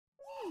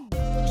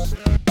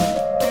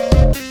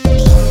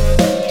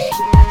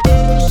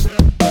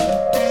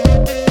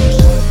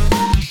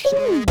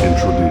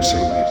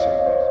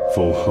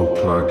Hope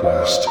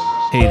Podcast.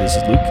 Hey, this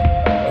is Luke.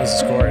 This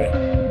is Corey.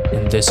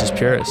 And this is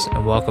Purist,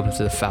 and welcome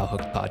to the Foul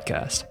Hooked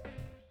Podcast.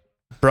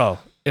 Bro,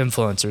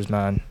 influencers,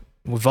 man.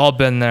 We've all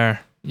been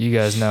there. You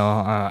guys know.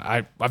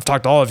 I've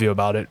talked to all of you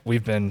about it.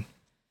 We've been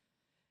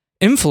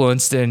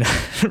influenced in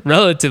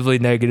relatively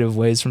negative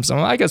ways from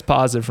someone, I guess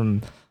positive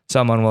from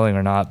some, unwilling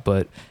or not.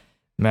 But,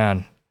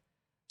 man,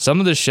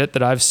 some of the shit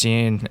that I've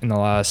seen in the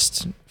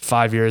last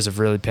 5 years of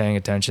really paying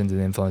attention to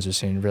the influencer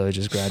scene really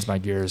just grinds my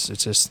gears.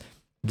 It's just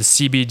the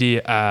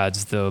CBD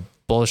ads, the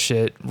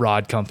bullshit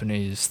rod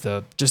companies,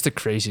 just the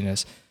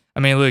craziness. I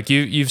mean, look,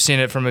 you've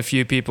seen it from a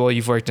few people.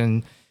 You've worked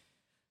in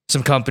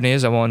some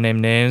companies, I won't name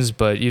names,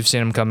 but you've seen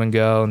them come and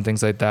go and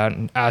things like that,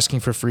 and asking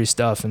for free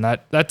stuff. And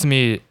that to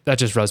me, that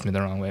just rubs me the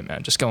wrong way,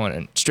 man. Just going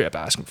and straight up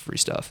asking for free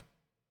stuff.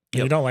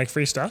 You don't like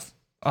free stuff?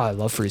 Oh, I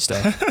love free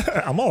stuff.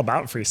 I'm all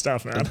about free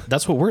stuff, man.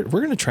 That's what we're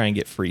gonna try and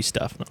get free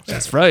stuff. No.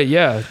 That's right,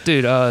 yeah,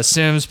 dude.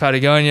 Sims,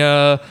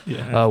 Patagonia,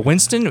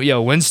 Winston. Yeah,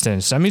 Winston.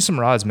 Send me some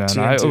rods, man.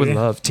 TNT. I would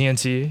love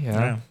TNT.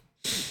 Yeah.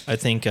 I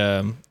think,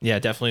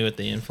 definitely with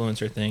the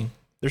influencer thing,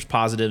 there's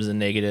positives and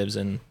negatives,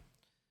 and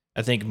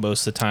I think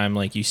most of the time,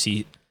 like, you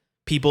see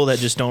people that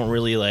just don't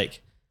really like.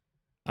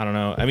 I don't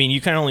know. I mean,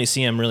 you kind of only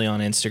see them really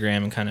on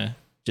Instagram and kind of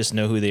just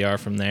know who they are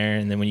from there,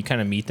 and then when you kind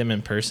of meet them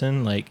in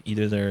person, like,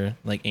 either they're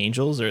like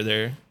angels or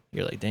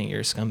you're like, dang,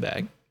 you're a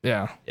scumbag.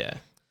 Yeah.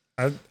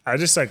 I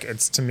just like,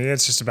 to me,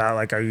 it's just about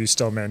like, are you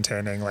still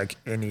maintaining like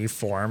any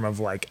form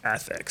of like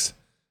ethics?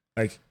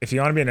 Like, if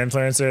you want to be an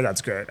influencer,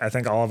 that's great. I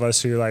think all of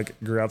us who like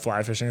grew up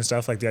fly fishing and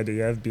stuff, like the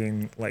idea of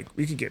being like,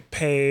 we could get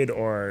paid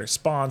or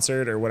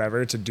sponsored or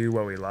whatever to do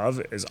what we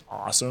love is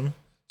awesome.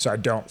 So I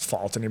don't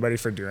fault anybody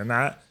for doing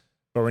that.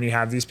 But when you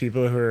have these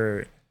people who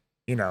are,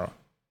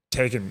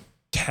 taking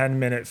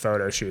 10-minute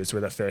photo shoots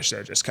with a fish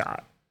they just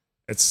caught,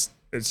 it's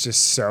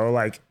just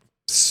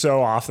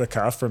so off the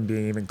cuff from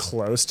being even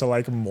close to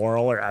like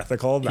moral or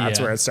ethical.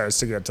 That's where it starts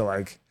to get to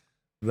like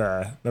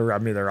the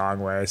rub me the wrong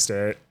way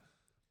state.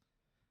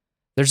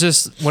 There's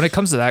just, when it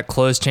comes to that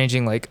clothes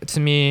changing, like, to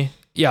me,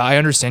 yeah, I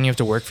understand you have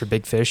to work for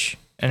big fish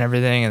and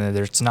everything, and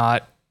there's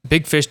not,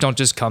 big fish don't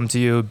just come to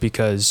you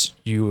because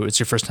it's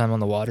your first time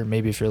on the water,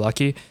 maybe if you're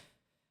lucky.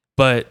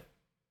 But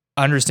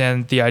I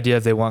understand the idea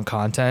if they want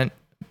content,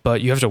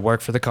 but you have to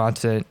work for the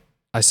content.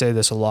 I say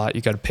this a lot.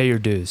 You got to pay your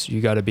dues. You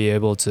got to be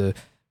able to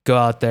go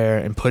out there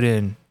and put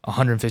in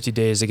 150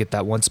 days to get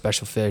that one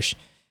special fish,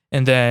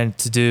 and then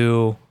to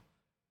do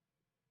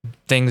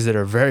things that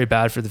are very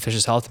bad for the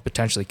fish's health and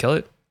potentially kill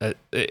it.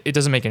 It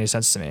doesn't make any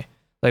sense to me.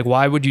 Like,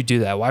 why would you do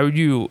that? Why would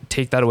you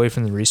take that away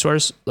from the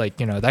resource? Like,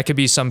 that could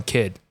be some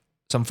 14,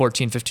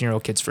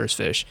 15-year-old kid's first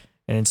fish.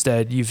 And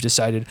instead you've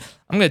decided,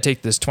 I'm going to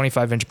take this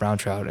 25-inch brown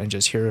trout and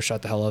just hero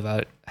shot the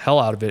hell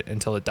out of it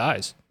until it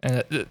dies.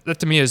 And that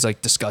to me is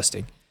like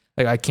disgusting.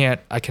 Like, I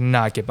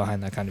cannot get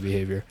behind that kind of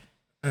behavior.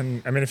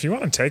 And I mean, if you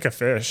want to take a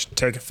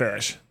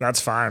fish,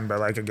 that's fine. But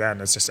like, again,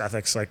 it's just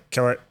ethics, like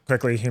kill it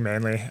quickly,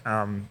 humanely.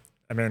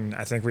 I mean,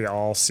 I think we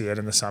all see it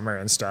in the summer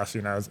and stuff,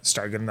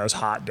 start getting those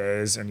hot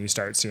days and you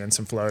start seeing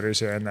some floaters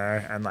here and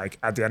there. And like,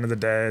 at the end of the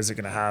day, is it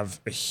going to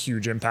have a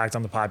huge impact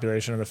on the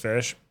population of the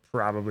fish?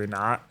 Probably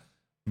not.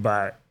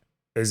 But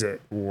is it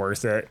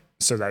worth it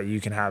so that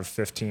you can have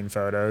 15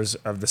 photos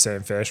of the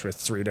same fish with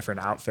 3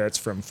 different outfits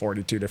from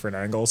 42 different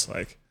angles?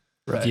 Like,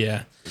 right.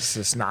 Yeah, it's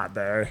just not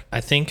there.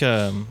 I think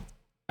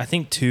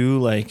too,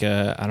 like,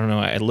 I don't know.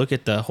 I look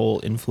at the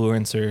whole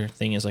influencer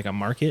thing as like a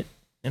market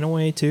in a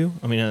way too.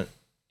 I mean,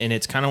 and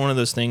it's kind of one of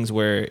those things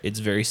where it's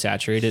very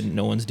saturated and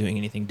no one's doing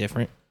anything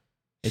different.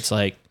 It's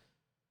like,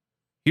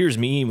 here's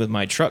me with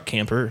my truck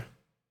camper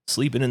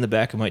sleeping in the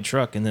back of my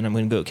truck, and then I'm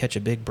going to go catch a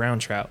big brown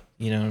trout,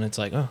 and it's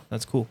like, oh,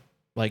 that's cool.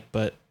 Like,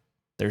 but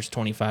there's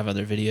 25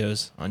 other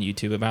videos on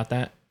YouTube about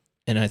that.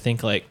 And I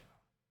think, like,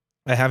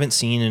 I haven't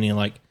seen any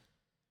like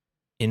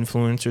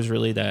influencers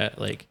really that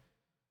like,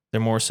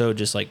 they're more so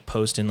just like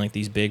posting like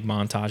these big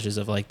montages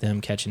of like them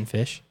catching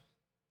fish.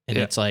 And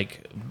it's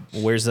like,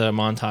 where's the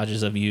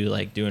montages of you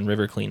like doing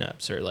river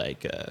cleanups or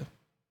like,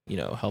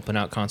 helping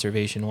out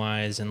conservation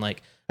wise? And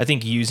like, I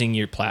think using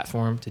your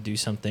platform to do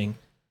something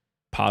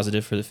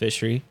positive for the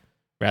fishery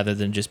rather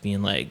than just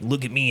being like,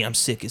 look at me, I'm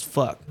sick as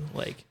fuck.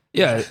 Like,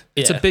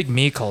 it's a big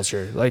me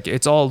culture. Like,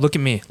 it's all look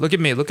at me,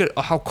 look at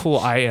how cool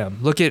I am,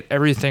 look at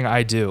everything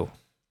I do,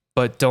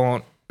 but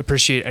don't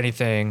appreciate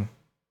anything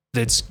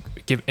that's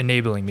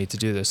enabling me to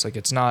do this. Like,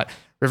 it's not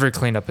river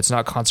cleanup, it's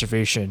not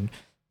conservation.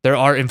 There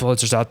are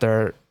influencers out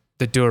there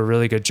that do a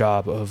really good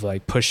job of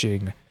like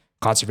pushing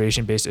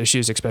conservation-based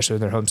issues, especially in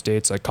their home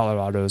states. Like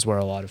Colorado is where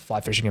a lot of fly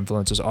fishing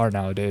influencers are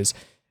nowadays.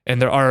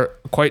 And there are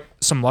quite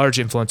some large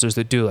influencers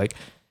that do like,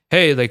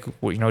 hey, like,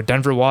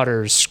 Denver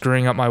water is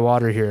screwing up my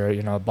water here,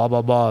 blah,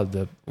 blah, blah.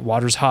 The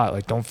water's hot,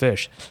 like, don't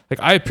fish.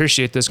 Like, I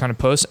appreciate this kind of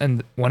posts.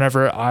 And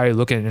whenever I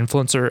look at an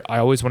influencer, I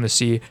always want to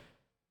see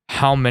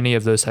how many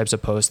of those types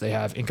of posts they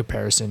have in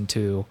comparison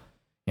to,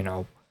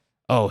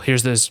 oh,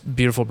 here's this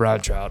beautiful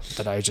brown trout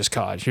that I just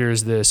caught.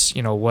 Here's this,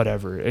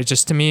 whatever. It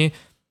just, to me,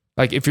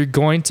 like, if you're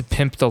going to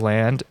pimp the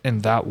land in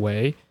that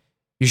way,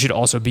 you should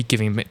also be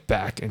giving it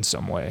back in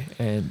some way.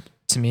 And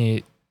to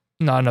me,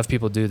 not enough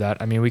people do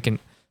that. I mean,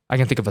 I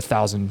can think of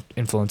 1,000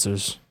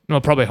 influencers, no,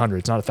 probably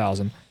hundreds, not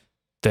 1,000,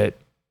 that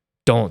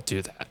don't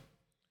do that.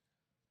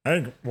 I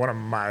think one of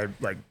my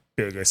like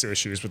biggest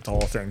issues with the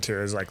whole thing too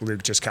is like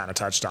Luke just kind of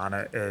touched on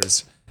it,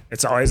 is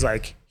it's always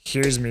like,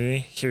 here's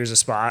me, here's a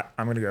spot,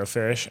 I'm gonna go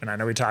fish. And I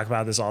know we talk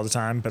about this all the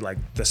time, but like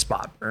the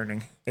spot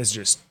burning is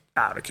just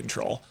out of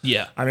control.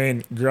 Yeah. I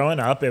mean, growing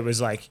up, it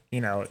was like,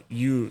 you know,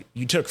 you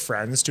took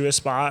friends to a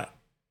spot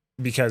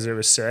because it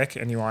was sick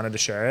and you wanted to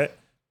share it,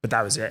 but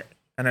that was it.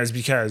 And it was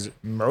because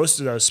most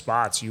of those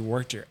spots you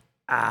worked your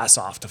ass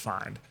off to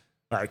find.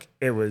 Like,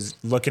 it was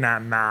looking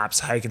at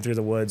maps, hiking through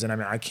the woods. And I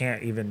mean, I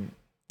can't even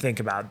think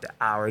about the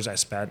hours I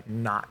spent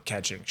not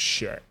catching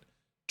shit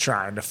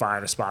trying to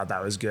find a spot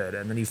that was good.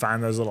 And then you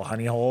find those little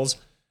honey holes,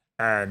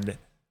 and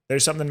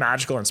there's something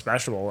magical and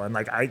special. And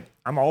like,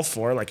 I'm all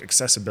for like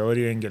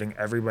accessibility and getting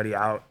everybody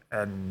out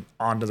and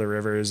onto the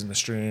rivers and the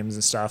streams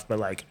and stuff. But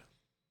like,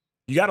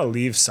 you got to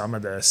leave some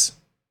of this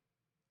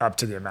up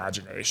to the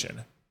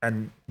imagination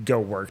and go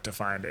work to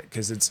find it.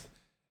 Cause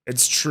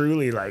it's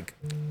truly like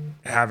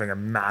having a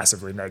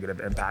massively negative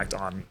impact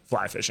on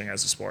fly fishing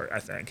as a sport, I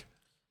think.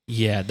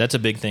 Yeah, that's a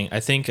big thing. I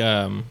think,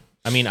 I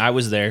mean, I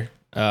was there.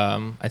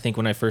 I think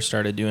when I first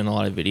started doing a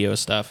lot of video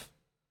stuff,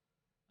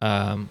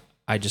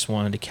 I just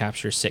wanted to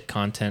capture sick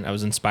content. I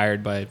was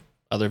inspired by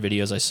other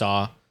videos I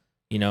saw,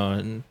 you know,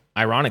 and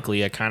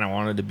ironically, I kind of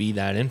wanted to be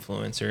that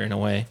influencer in a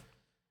way.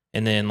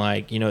 And then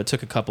like, you know, it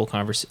took a couple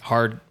tough,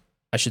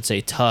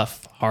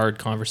 hard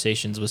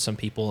conversations with some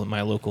people in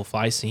my local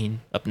fly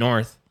scene up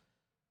north.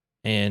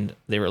 And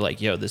they were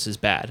like, yo, this is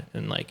bad.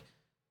 And like,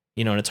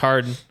 you know, and it's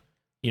hard,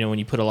 you know, when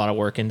you put a lot of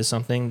work into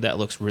something that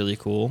looks really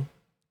cool.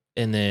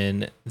 And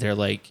then they're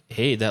like,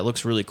 hey, that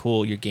looks really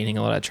cool. You're gaining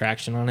a lot of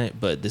traction on it,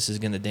 but this is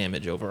going to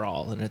damage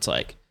overall. And it's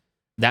like,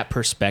 that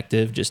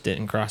perspective just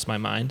didn't cross my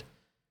mind.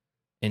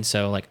 And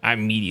so like, I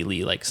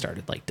immediately like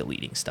started like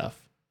deleting stuff.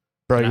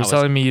 Bro, you're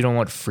telling me you don't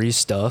want free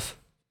stuff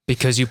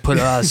because you put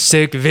out a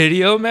sick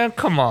video, man?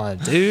 Come on,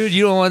 dude.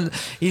 You don't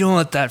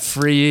want that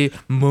free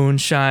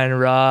moonshine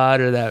rod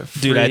or that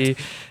free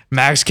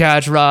max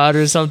catch rod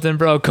or something,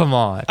 bro. Come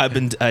on.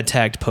 I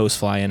tagged post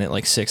fly in it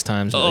like 6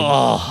 times.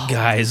 Like,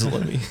 guys,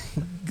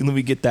 let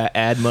me get that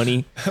ad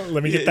money.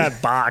 Let me get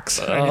that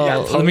box.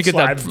 Let me get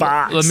that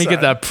box. Let me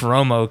get that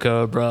promo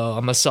code, bro.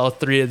 I'm gonna sell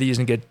 3 of these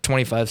and get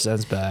 25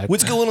 cents back.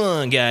 What's going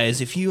on, guys?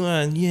 If you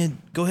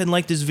go ahead and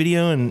like this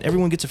video, and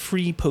everyone gets a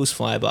free post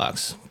fly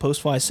box.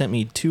 Post fly sent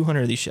me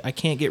 200 of these shit. I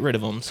can't get rid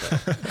of them. So.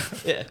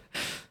 Yeah.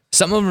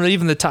 Some of them are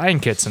even the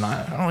tying kits, and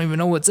I don't even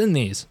know what's in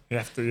these. You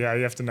have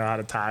to know how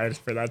to tie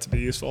for that to be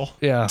useful.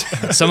 Yeah.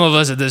 Some of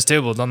us at this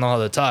table don't know how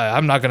to tie.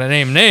 I'm not going to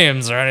name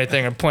names or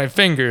anything or point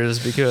fingers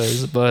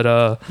but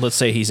let's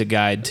say he's a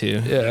guide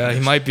too. Yeah, he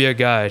might be a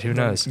guide. Who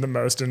knows? The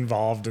most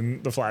involved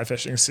in the fly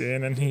fishing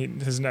scene, and he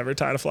has never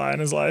tied a fly in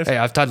his life. Hey,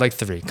 I've tied like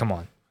 3. Come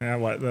on. Yeah,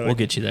 we'll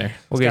get you there.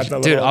 We'll get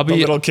you. Dude, I'll be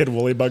the little kid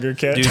woolly bugger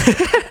kit.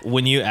 Dude,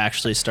 when you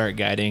actually start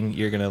guiding,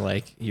 you're gonna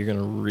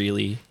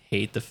really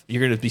hate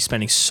you're gonna be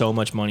spending so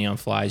much money on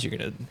flies, you're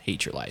gonna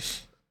hate your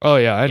life. Oh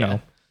yeah, I know.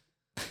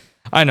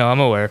 I'm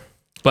aware.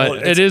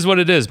 But it is what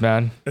it is,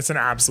 man. It's an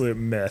absolute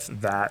myth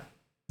that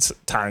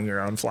tying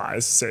your own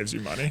flies saves you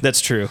money.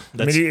 That's true.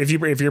 I mean,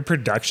 if you're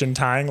production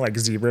tying like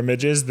zebra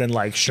midges, then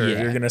like sure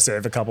you're gonna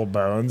save a couple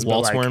bones.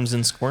 Waltz worms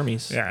and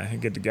squirmies. Yeah,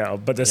 you're good to go.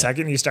 But the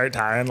second you start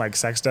tying like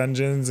sex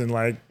dungeons and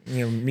like,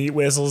 you know, meat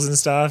whistles and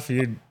stuff,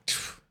 you're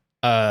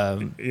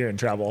in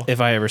trouble.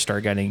 If I ever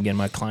start guiding again,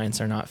 my clients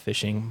are not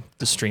fishing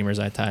the streamers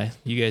I tie.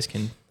 You guys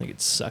can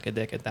suck a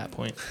dick at that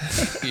point.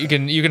 You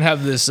can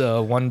have this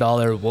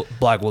 $1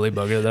 black woolly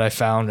bugger that I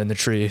found in the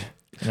tree.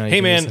 You know,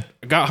 hey man,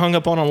 got hung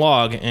up on a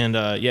log, and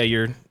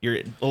your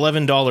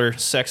 $11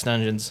 sex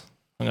dungeons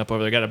hung up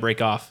over there. Got to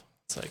break off.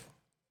 It's like,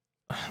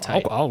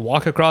 I'll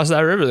walk across that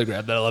river to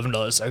grab that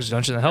 $11 sex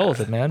dungeon. The hell with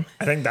it, man.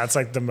 I think that's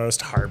like the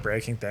most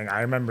heartbreaking thing.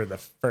 I remember the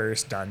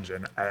first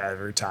dungeon I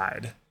ever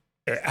tied.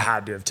 It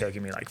had to have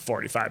taken me like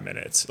 45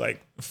 minutes,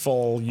 like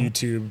full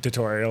YouTube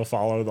tutorial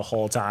follow the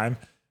whole time.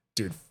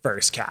 Dude,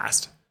 first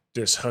cast.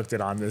 Just hooked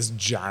it on this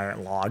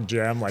giant log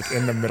jam, like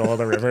in the middle of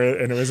the river.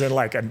 And it was in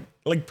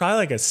probably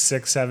like a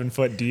 6-7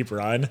 foot deep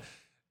run.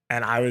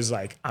 And I was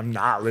like, I'm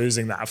not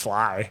losing that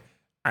fly.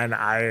 And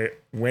I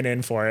went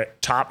in for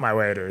it, topped my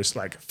waders,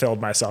 like filled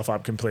myself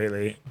up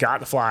completely, got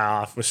the fly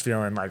off, was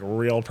feeling like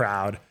real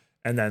proud.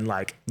 And then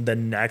like the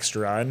next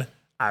run,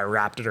 I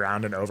wrapped it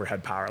around an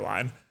overhead power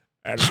line.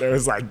 And it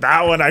was like,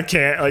 that one I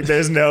can't, like,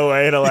 there's no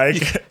way to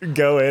like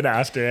go in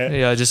after it.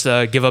 Yeah, just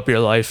give up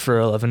your life for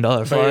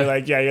 $11 fly.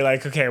 You're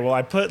like, okay, well,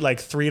 I put like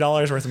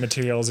 $3 worth of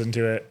materials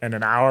into it and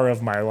an hour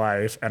of my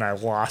life, and I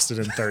lost it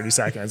in 30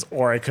 seconds.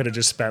 Or I could have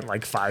just spent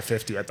like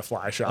 $5.50 at the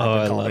fly shop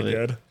and called it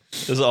good.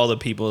 Those are all the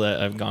people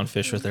that I've gone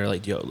fish with. They're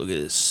like, yo, look at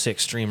this sick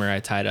streamer I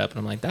tied up. And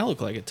I'm like, that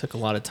looked like it took a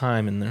lot of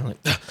time. And they're like,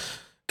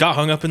 got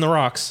hung up in the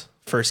rocks.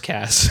 First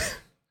cast.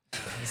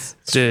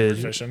 Dude,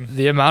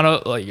 the amount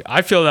of like,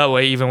 I feel that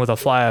way even with a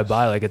fly I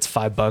buy, like it's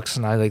 $5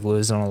 and I like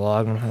lose it on a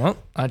log. I'm like, well,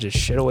 I just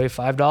shit away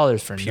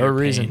 $5 for no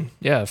reason.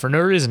 Yeah, for no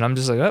reason. I'm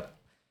just like, oh.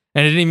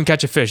 And it didn't even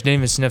catch a fish. Didn't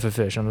even sniff a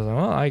fish. I'm just like,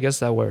 well, I guess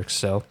that works.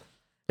 So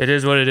it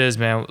is what it is,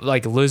 man.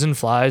 Like losing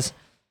flies.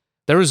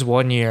 There was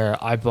one year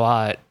I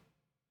bought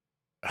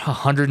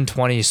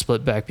 120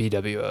 split back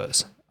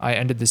BWOs. I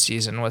ended the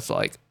season with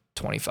like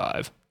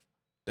 25.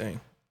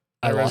 Dang.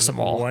 I lost them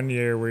all. One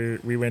year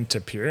we went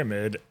to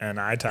Pyramid and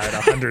I tied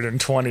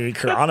 120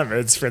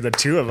 chironomids for the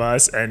two of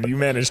us, and you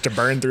managed to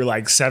burn through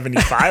like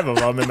 75 of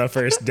them in the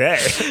first day.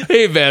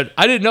 Hey man,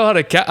 I didn't know how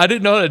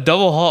to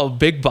double haul a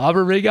big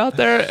bobber rig out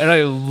there, and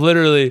I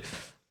literally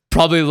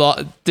probably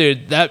lost.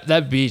 Dude,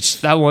 that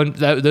beach,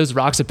 those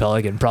rocks at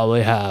Pelican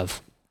probably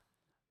have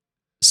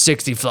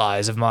 60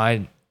 flies of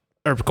mine,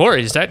 or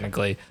Corey's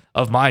technically,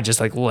 of mine just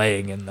like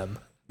laying in them.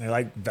 They're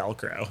like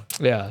Velcro.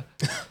 Yeah.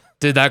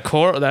 Dude, that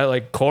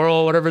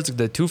coral, whatever it's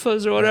the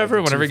tufas or whatever,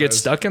 whenever it gets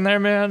stuck in there,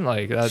 man,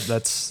 like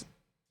that's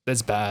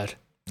bad.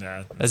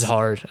 Yeah. That's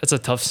hard. That's a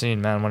tough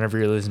scene, man, whenever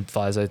you're losing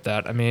flies like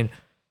that. I mean,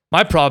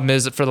 my problem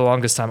is that for the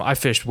longest time, I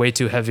fished way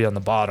too heavy on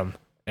the bottom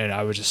and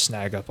I would just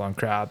snag up on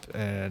crap.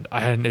 And I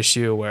had an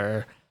issue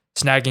where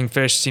snagging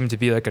fish seemed to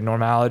be like a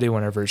normality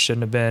whenever it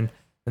shouldn't have been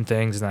and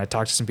things. And I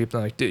talked to some people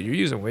like, dude, you're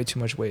using way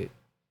too much weight.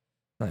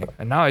 Like,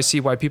 and now I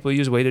see why people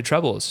use weighted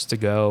trebles to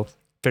go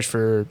fish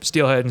for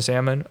steelhead and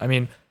salmon. I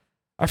mean,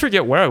 I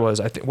forget where I was.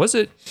 I think we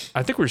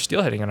were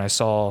steelheading and I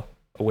saw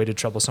a weighted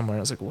treble somewhere.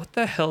 And I was like, what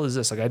the hell is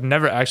this? Like, I'd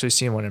never actually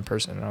seen one in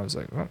person. And I was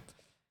like, well,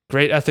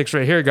 great ethics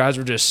right here, guys.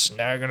 We're just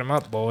snagging them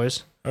up,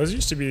 boys. Those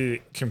used to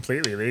be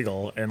completely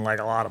legal in like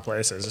a lot of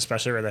places,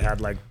 especially where they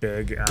had like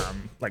big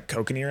like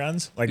kokanee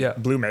runs,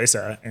 like Blue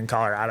Mesa in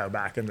Colorado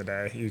back in the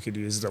day. You could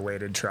use the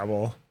weighted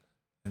treble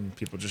and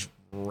people just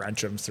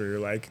wrench them through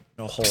like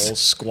a whole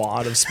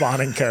squad of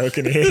spawning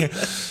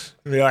kokanee.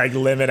 Be like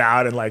limit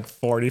out in like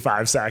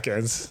 45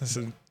 seconds. It's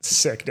a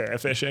sick day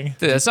of fishing.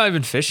 Dude, that's not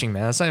even fishing,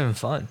 man. That's not even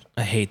fun.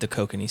 I hate the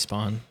kokanee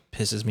spawn.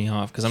 Pisses me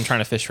off because I'm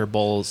trying to fish for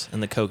bowls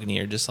and the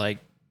kokanee are just like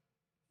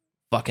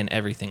fucking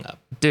everything up.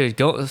 Dude,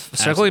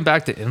 circling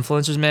back to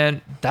influencers,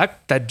 man.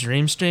 That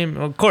Dream Stream.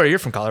 Well, Corey, you're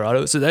from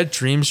Colorado, so that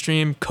Dream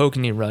Stream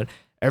kokanee run.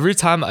 Every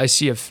time I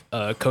see a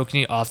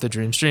kokanee off the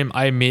Dream Stream,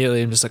 I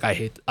immediately am just like,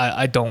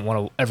 I don't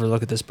want to ever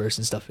look at this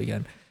person's stuff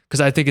again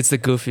because I think it's the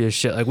goofiest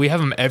shit. Like we have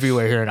them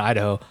everywhere here in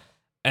Idaho.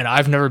 And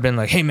I've never been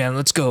like, hey man,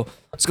 let's go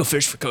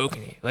fish for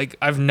kokanee. Like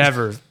I've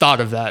never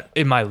thought of that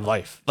in my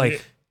life.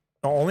 Like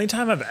the only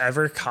time I've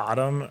ever caught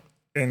them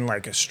in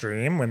like a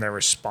stream when they were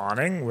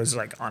spawning was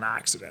like on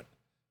accident,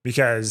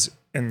 because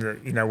in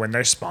the, when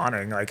they're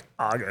spawning like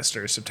August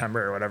or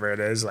September or whatever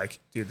it is, like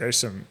dude, there's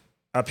some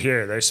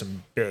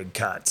big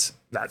cuts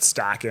that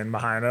stack in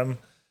behind them.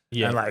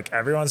 Yeah. And like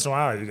every once in a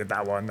while you get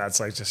that one that's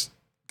like just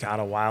got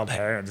a wild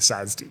hair and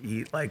decides to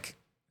eat like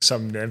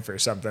some nymph or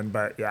something.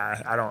 But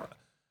yeah,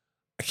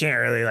 I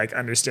can't really like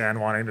understand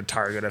wanting to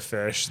target a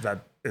fish that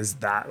is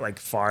that like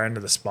far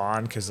into the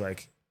spawn, because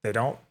like they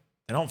don't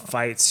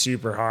fight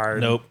super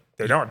hard. Nope.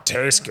 They don't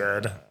taste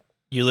good.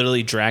 You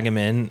literally drag them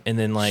in, and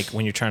then like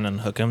when you're trying to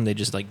unhook them, they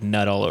just like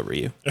nut all over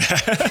you.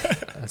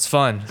 That's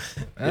fun.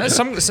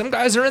 Some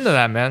guys are into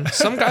that, man.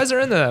 Some guys are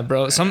into that,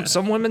 bro.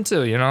 Some women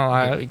too.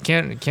 I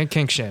can't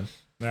kink shame.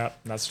 Yeah,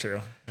 that's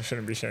true. I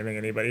shouldn't be shaming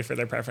anybody for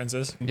their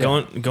preferences.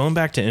 Going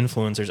back to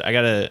influencers, I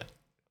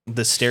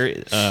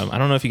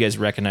don't know if you guys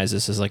recognize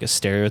this as like a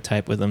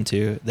stereotype with them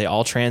too. They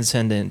all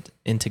transcend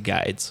into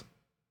guides,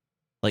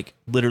 like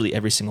literally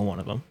every single one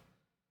of them.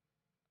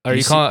 Are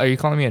you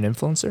calling me an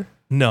influencer?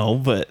 No,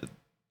 but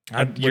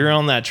you're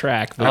on that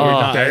track. But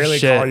I would barely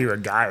call you a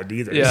guide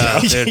either. Yeah,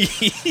 so.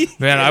 Dude.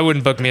 Man, I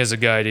wouldn't book me as a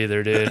guide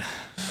either, dude.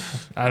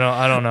 I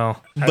don't know.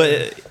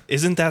 But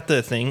isn't that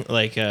the thing?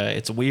 Like,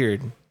 it's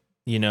weird,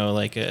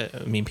 Like, I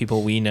mean,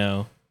 people we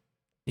know,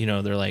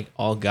 they're like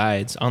all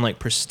guides on like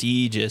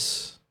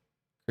prestigious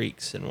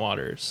creeks and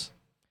waters.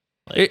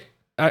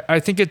 I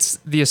think it's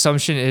the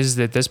assumption is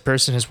that this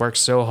person has worked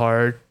so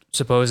hard,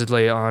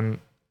 supposedly on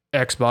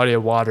X body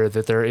of water,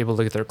 that they're able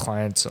to get their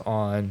clients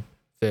on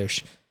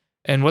fish,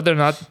 and whether or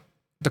not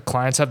the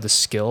clients have the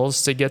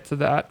skills to get to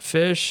that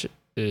fish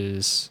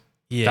is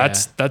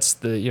that's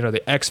the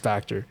the X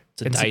factor.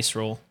 It's a dice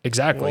roll.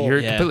 Exactly.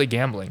 You're completely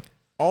gambling.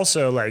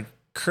 Also, like,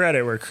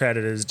 credit where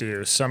credit is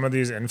due. Some of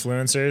these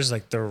influencers,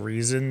 like the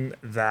reason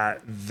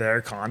that their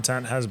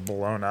content has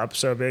blown up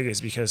so big is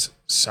because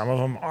some of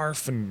them are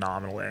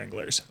phenomenal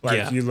anglers.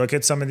 Like you look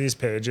at some of these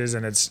pages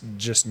and it's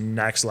just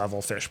next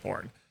level fish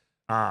porn.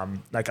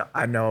 Like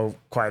I know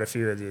quite a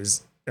few of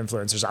these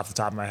influencers off the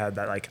top of my head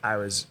that like I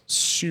was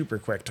super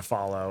quick to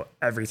follow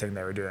everything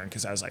they were doing,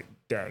 because I was like,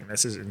 dang,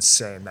 this is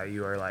insane that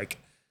you are like,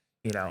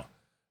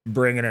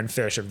 bringing in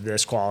fish of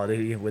this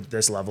quality with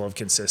this level of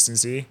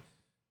consistency.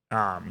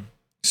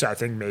 So I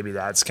think maybe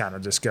that's kind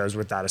of just goes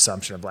with that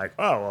assumption of like,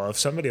 oh, well, if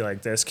somebody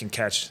like this can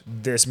catch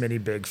this many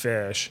big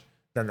fish,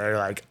 then they're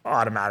like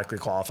automatically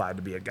qualified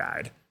to be a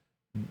guide,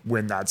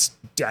 when that's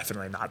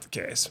definitely not the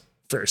case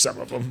for some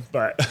of them.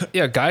 But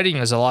yeah, guiding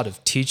is a lot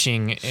of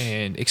teaching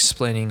and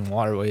explaining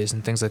waterways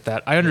and things like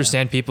that. I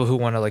understand people who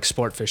want to like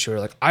sport fish who are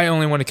like, I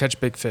only want to catch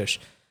big fish.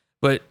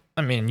 But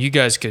I mean, you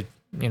guys could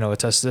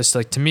attest to this.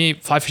 Like, to me,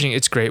 fly fishing,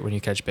 it's great when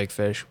you catch big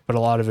fish, but a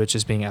lot of it's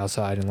just being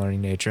outside and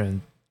learning nature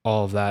and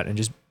all of that, and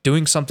just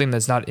doing something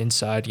that's not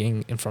inside,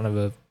 getting in front of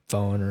a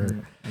phone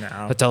or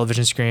a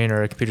television screen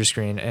or a computer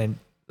screen. And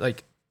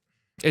like,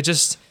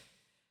 it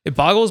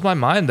boggles my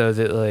mind though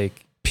that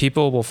like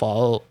people will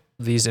follow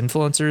these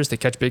influencers, they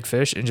catch big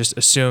fish and just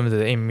assume that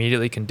they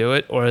immediately can do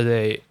it, or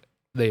they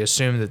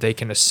assume that they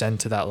can ascend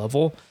to that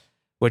level,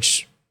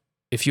 which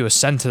if you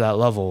ascend to that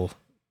level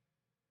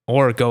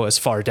or go as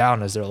far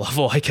down as their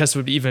level, I guess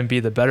would even be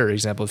the better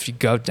example. If you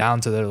go down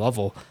to their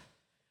level,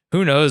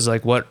 who knows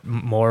like what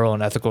moral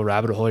and ethical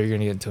rabbit hole you're going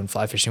to get into in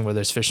fly fishing,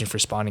 whether it's fishing for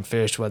spawning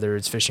fish, whether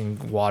it's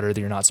fishing water that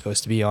you're not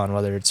supposed to be on,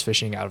 whether it's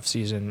fishing out of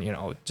season,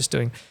 just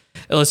doing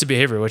illicit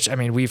behavior, which I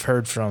mean, we've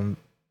heard from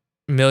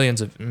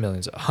hundreds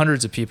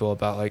of people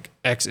about like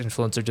X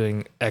influencer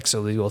doing X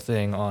illegal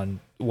thing on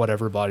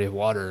whatever body of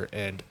water.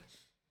 And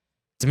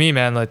to me,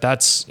 man, like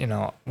that's,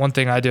 one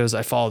thing I do is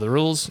I follow the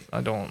rules.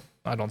 I don't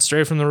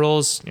stray from the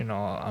rules.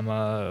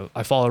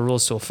 I follow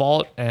rules to a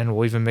fault, and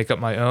will even make up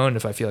my own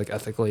if I feel like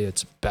ethically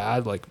it's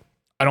bad. Like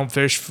I don't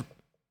fish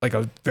like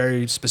a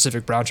very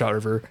specific brown trout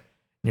river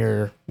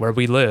near where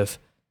we live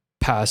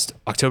past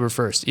October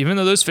 1st. Even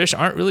though those fish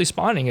aren't really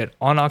spawning it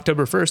on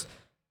October 1st,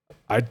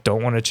 I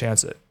don't want to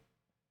chance it.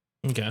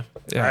 Okay.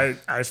 Yeah.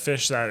 I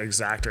fish that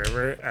exact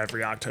river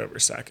every October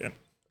 2nd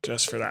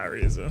just for that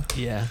reason.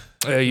 Yeah.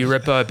 You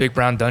rip a big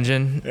brown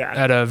dungeon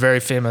at a very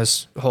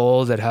famous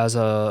hole that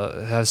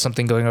has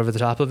something going over the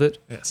top of it.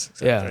 Yes.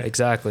 Exactly. Yeah,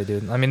 exactly,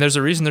 dude. I mean, there's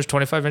a reason there's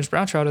 25-inch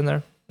brown trout in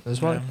there.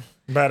 That's why. Yeah.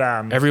 But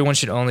everyone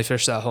should only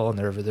fish that hole in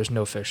the river. There's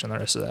no fish in the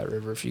rest of that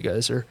river. If you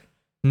guys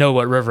know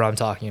what river I'm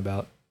talking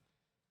about,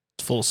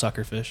 It's full of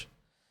sucker fish.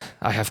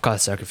 I have caught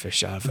suckerfish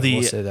shot. I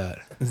will say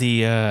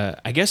that.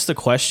 I guess the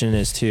question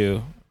is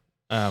too.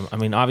 I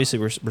mean, obviously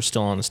we're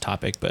still on this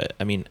topic, but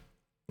I mean,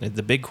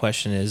 the big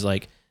question is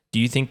like, do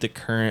you think the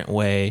current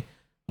way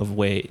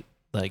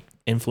like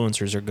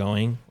influencers are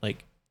going,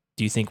 like,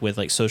 do you think with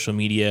like social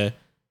media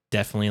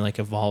definitely like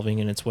evolving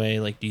in its way,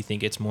 like, do you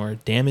think it's more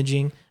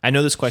damaging? I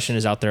know this question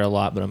is out there a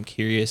lot, but I'm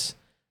curious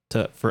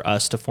for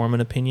us to form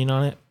an opinion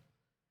on it.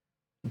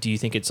 Do you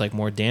think it's like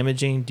more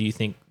damaging? Do you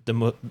think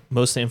the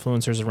most of the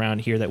influencers around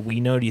here that we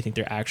know, do you think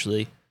they're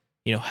actually,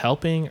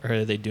 helping, or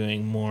are they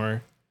doing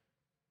more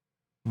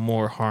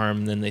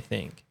harm than they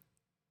think?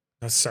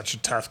 That's such a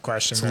tough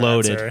question. It's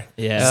loaded. Answer.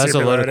 Yeah, that's a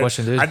loaded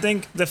question, dude. I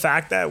think the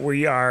fact that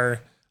we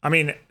are, I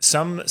mean,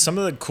 some of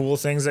the cool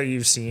things that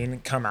you've seen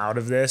come out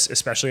of this,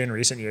 especially in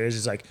recent years,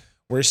 is like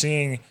we're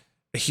seeing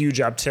a huge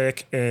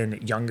uptick in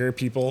younger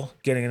people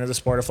getting into the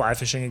sport of fly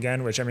fishing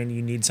again, which, I mean,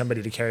 you need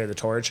somebody to carry the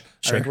torch.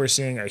 Sure. I think we're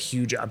seeing a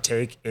huge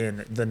uptake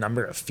in the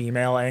number of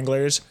female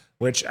anglers,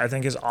 which I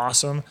think is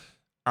awesome.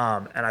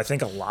 And I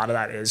think a lot of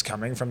that is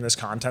coming from this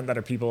content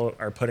that people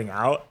are putting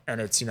out,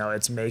 and it's,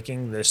 it's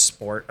making this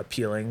sport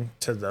appealing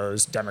to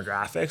those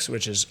demographics,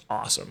 which is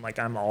awesome. Like,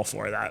 I'm all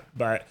for that.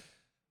 But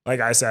like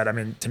I said, I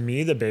mean, to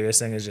me, the biggest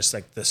thing is just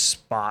like the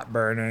spot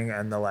burning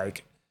and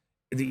the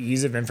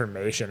ease of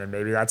information. And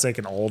maybe that's like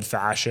an old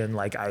fashioned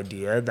like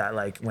idea that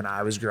like when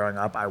I was growing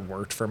up, I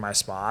worked for my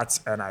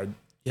spots and I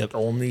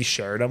only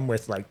shared them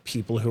with like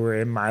people who were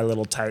in my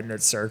little tight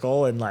knit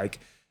circle. And like,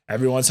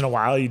 every once in a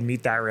while, you'd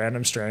meet that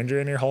random stranger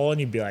in your hole and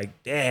you'd be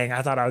like, dang,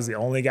 I thought I was the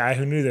only guy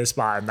who knew this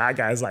spot. And that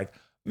guy's like,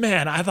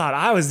 man, I thought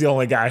I was the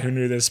only guy who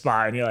knew this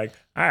spot. And you're like,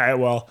 all right,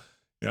 well,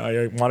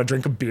 you want to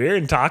drink a beer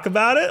and talk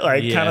about it,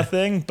 like kind of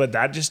thing. But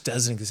that just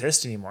doesn't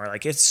exist anymore.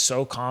 Like, it's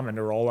so common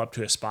to roll up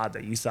to a spot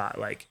that you thought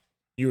like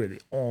you were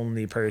the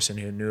only person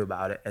who knew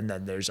about it. And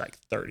then there's like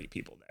 30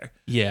 people there.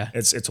 Yeah.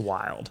 It's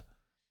wild.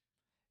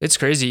 It's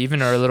crazy.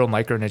 Even our little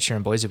micro niche here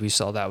in Boise, we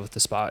saw that with the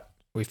spot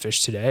we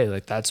fished today.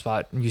 Like, that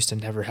spot used to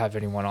never have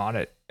anyone on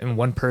it, and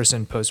one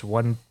person posts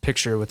one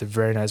picture with a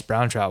very nice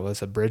brown trout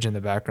with a bridge in the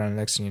background.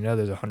 Next thing you know,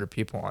 there's 100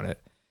 people on it.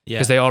 Yeah,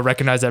 because they all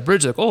recognize that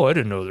bridge. Like, oh, I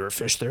didn't know there were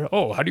fish there.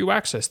 Oh, how do you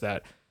access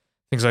that?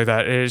 Things like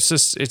that. It's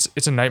just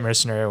it's a nightmare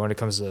scenario when it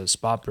comes to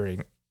spot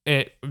birding.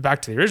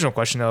 Back to the original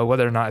question though,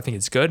 whether or not I think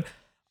it's good.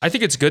 I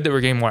think it's good that we're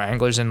getting more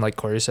anglers in, like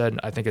Corey said.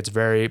 I think it's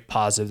very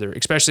positive.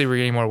 Especially we're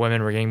getting more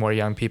women, we're getting more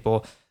young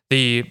people.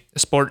 The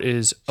sport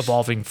is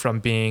evolving from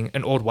being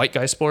an old white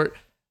guy sport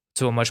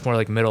to a much more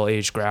like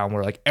middle-aged ground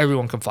where like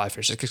everyone can fly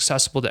fish. It's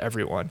accessible to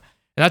everyone.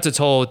 And that's a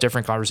total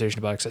different conversation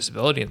about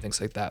accessibility and things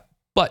like that.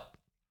 But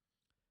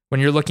when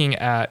you're looking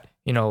at,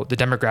 the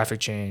demographic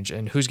change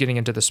and who's getting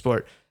into the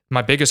sport,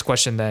 my biggest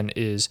question then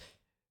is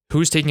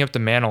who's taking up the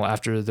mantle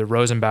after the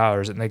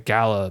Rosenbauers and the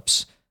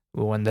Gallups,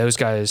 when those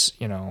guys,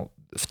 Tim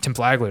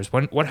Flaglers,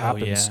 what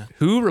happens? Yeah.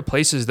 Who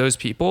replaces those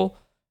people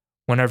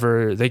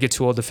whenever they get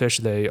too old to fish?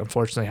 They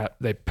unfortunately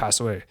they pass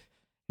away.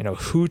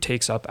 Who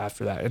takes up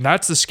after that? And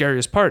that's the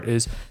scariest part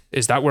is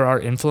that where our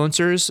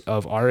influencers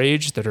of our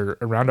age that are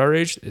around our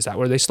age, is that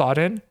where they slot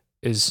in?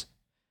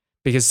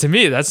 Because to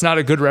me, that's not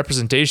a good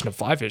representation of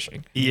fly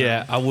fishing.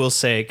 Yeah, I will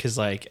say, because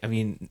like, I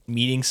mean,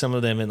 meeting some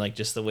of them and like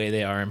just the way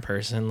they are in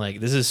person,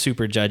 like this is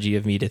super judgy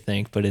of me to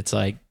think, but it's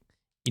like,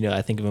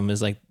 I think of them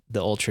as like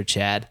the ultra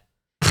Chad.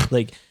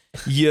 Like,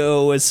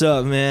 yo, what's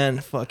up, man?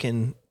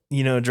 Fucking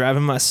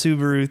driving my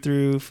Subaru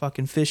through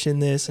fucking fishing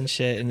this and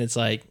shit. And it's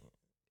like,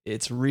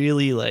 it's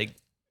really like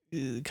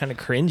kind of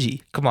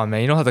cringy. Come on,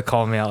 man. You don't have to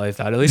call me out like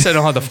that. At least I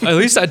don't have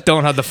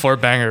the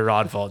 4-banger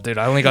rod vault, dude.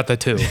 I only got the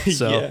 2.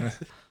 So. Yeah.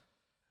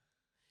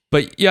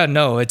 But yeah,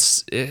 no,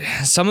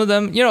 some of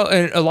them,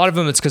 and a lot of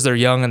them it's because they're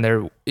young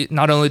and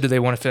not only do they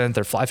want to fit in with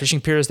their fly fishing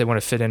peers, they want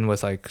to fit in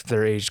with like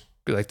their age,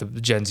 like the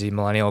Gen Z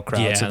millennial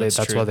crowd. Yeah, so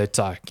that's why they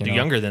talk. They're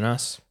younger than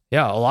us.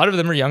 Yeah, a lot of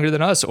them are younger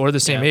than us or the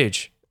same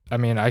age. I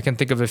mean, I can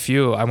think of a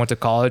few. I went to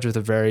college with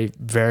a very,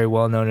 very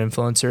well-known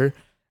influencer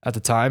at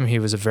the time. He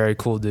was a very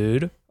cool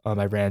dude.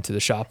 I ran into the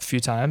shop a few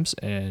times,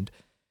 and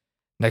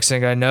next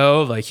thing I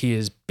know, like he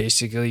is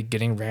basically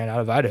getting ran out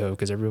of Idaho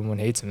because everyone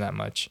hates him that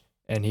much.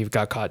 And he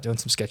got caught doing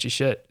some sketchy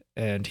shit.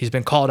 And he's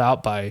been called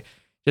out by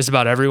just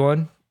about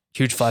everyone.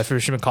 Huge fly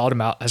fisherman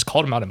has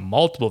called him out in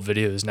multiple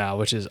videos now,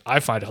 which is, I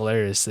find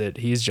hilarious that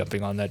he's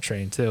jumping on that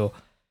train too.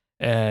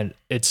 And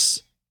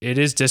it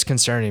is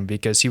disconcerting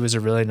because he was a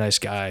really nice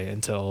guy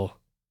until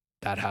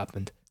that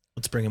happened.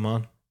 Let's bring him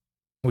on.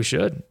 We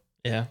should.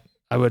 Yeah.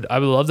 I would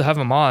love to have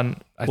him on.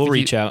 We'll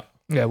reach out.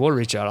 Yeah, we'll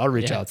reach out. I'll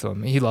reach out to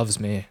him. He loves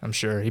me, I'm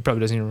sure. He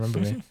probably doesn't even remember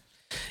me.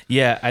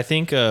 Yeah, I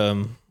think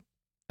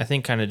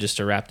kind of just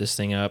to wrap this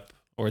thing up,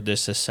 or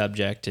this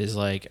subject, is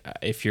like,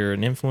 if you're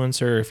an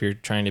influencer, if you're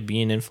trying to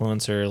be an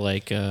influencer,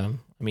 like,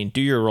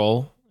 do your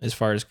role as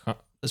far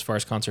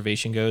as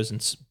conservation goes,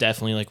 and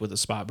definitely like with the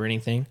spot breeding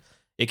thing,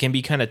 it can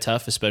be kind of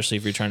tough, especially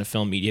if you're trying to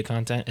film media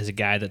content. As a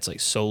guy that's like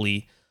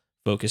solely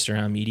focused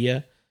around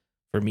media,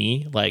 for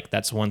me, like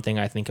that's one thing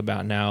I think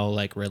about now,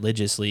 like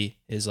religiously,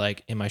 is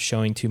like, am I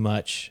showing too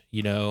much?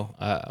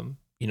 I'm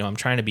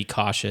trying to be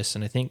cautious,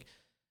 and I think,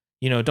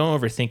 don't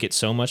overthink it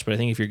so much, but I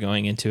think if you're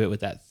going into it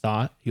with that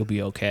thought, you'll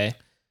be okay.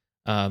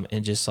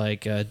 And just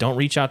like, don't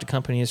reach out to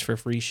companies for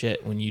free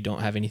shit when you don't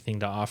have anything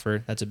to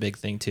offer. That's a big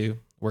thing too.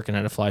 Working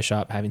at a fly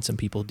shop, having some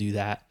people do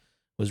that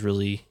was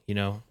really,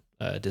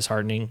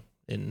 disheartening.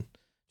 And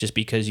just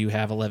because you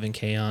have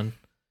 11K on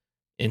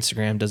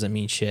Instagram doesn't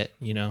mean shit,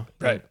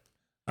 Right.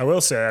 I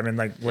will say,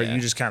 like what you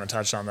just kind of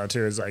touched on though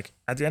too, is like,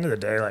 at the end of the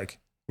day, like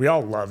we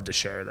all love to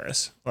share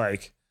this.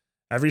 Like,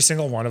 every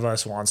single one of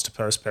us wants to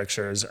post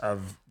pictures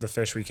of the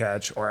fish we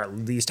catch, or at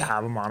least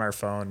have them on our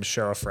phone to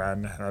show a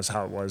friend. And that's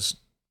how it was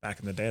back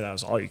in the day. That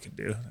was all you could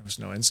do. There was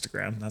no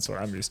Instagram. That's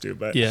what I'm used to.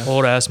 But yeah,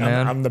 old ass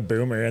man. I'm the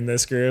boomer in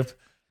this group.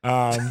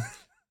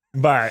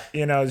 But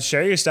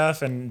share your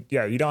stuff, and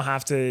yeah, you don't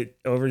have to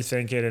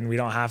overthink it, and we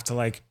don't have to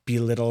like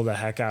belittle the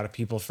heck out of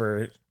people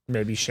for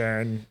maybe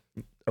sharing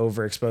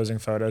overexposing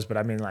photos. But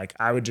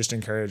I would just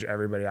encourage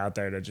everybody out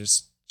there to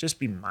just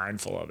be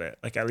mindful of it.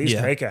 Like, at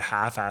least make a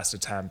half-assed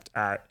attempt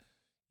at,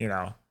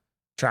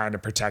 trying to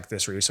protect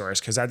this resource.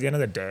 Cause at the end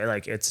of the day,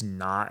 like, it's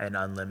not an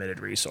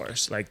unlimited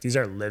resource. Like, these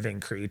are living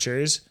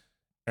creatures,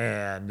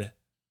 and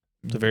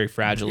the very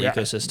fragile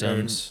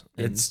ecosystems.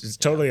 It's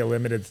totally a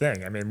limited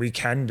thing. We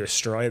can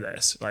destroy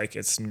this. Like,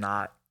 it's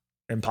not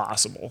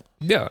impossible.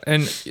 Yeah.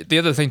 And the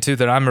other thing too,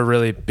 that I'm a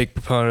really big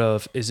proponent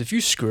of, is if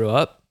you screw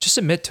up, just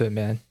admit to it,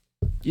 man.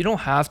 You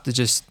don't have to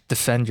just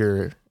defend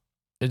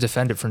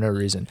it for no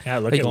reason. Yeah,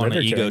 look like at on Liver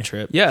an King. ego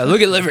trip. Yeah,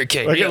 look at Liver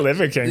King. Look at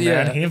Liver King,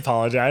 man. He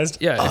apologized.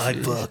 Yeah, I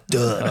fucked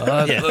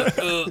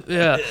up.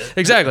 Yeah,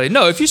 exactly.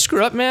 No, if you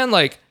screw up, man,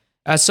 like,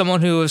 as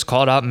someone who has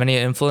called out many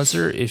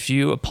influencer, if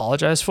you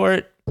apologize for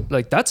it,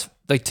 like, that's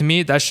like, to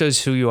me, that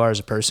shows who you are as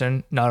a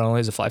person, not only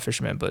as a fly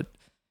fisherman. But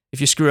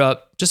if you screw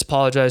up, just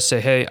apologize.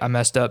 Say, hey, I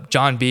messed up.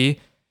 John B,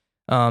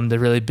 the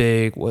really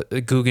big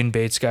Guggen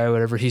Baits guy, or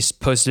whatever, he's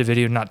posted a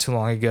video not too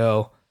long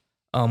ago,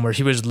 where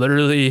he was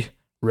literally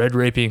red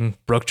raping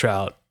brook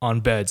trout on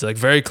beds. Like,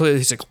 very clearly,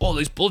 he's like, oh,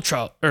 these bull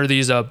trout, or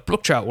these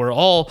brook trout were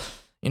all,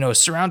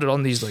 surrounded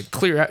on these like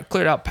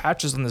cleared out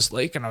patches on this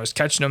lake, and I was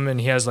catching them,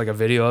 and he has like a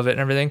video of it and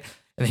everything.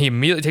 And he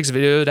immediately takes a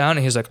video down,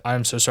 and he's like,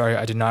 I'm so sorry,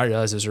 I did not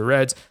realize those were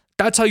reds.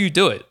 That's how you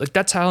do it. Like,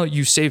 that's how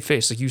you save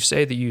face. Like, you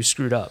say that you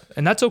screwed up,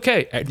 and that's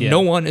okay. Yeah.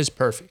 No one is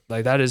perfect.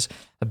 Like, that is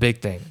a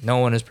big thing. No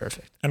one is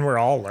perfect. And we're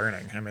all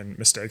learning.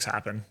 Mistakes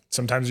happen.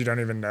 Sometimes you don't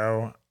even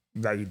know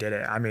that you did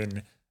it.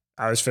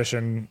 I was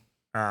fishing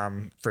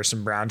for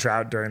some brown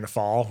trout during the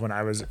fall when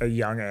I was a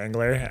young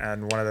angler,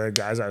 and one of the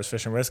guys I was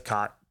fishing with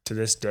caught, to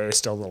this day,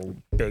 still the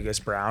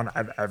biggest brown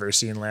I've ever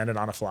seen landed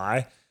on a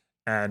fly.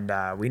 And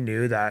we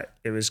knew that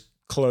it was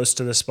close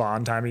to the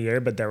spawn time of year,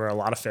 but there were a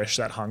lot of fish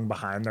that hung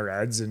behind the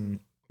reds and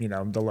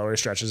the lower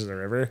stretches of the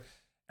river.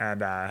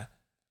 And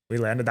we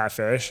landed that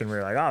fish, and we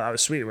were like, oh, that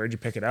was sweet. Where'd you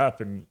pick it up?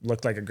 And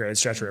looked like a great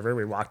stretch of river.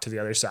 We walked to the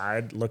other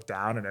side, looked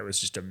down, and it was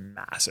just a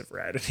massive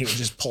red. And he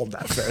just pulled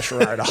that fish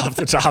right off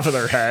the top of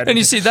the red. And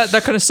you see that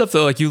kind of stuff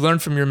though, like, you learn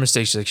from your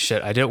mistakes. Like,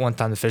 shit, I did it one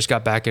time, the fish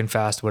got back in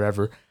fast,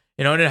 whatever,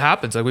 and it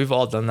happens. Like, we've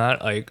all done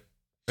that. Like,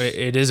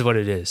 it is what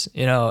it is,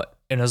 and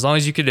as long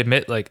as you could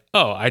admit, like,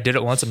 oh, I did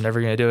it once, I'm never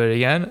going to do it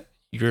again,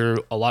 you're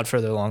a lot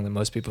further along than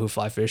most people who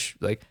fly fish.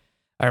 Like,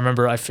 I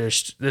remember I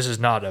fished, this is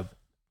not a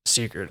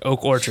secret,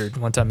 Oak Orchard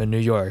one time in New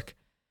York.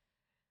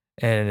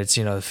 And it's,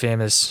 the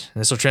famous,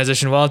 and this will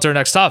transition well into our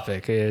next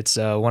topic. It's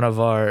one of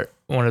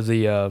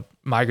the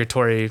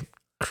migratory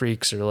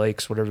creeks or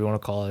lakes, whatever you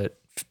want to call it,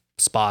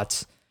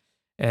 spots.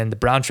 And the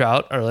brown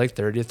trout are like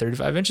 30 to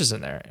 35 inches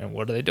in there. And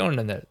what are they doing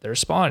in there? They're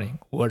spawning.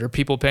 What are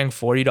people paying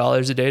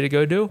 $40 a day to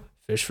go do?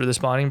 Fish for the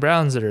spawning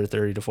browns that are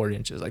 30 to 40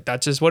 inches. Like,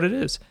 that's just what it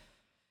is.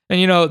 And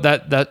you know,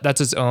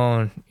 that's its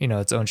own, you know,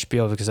 its own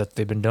spiel, because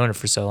they've been doing it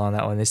for so long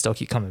that one, they still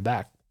keep coming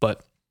back.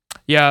 But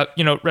yeah,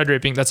 you know, red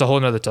raping, that's a whole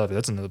nother topic.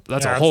 That's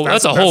a whole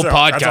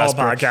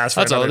podcast.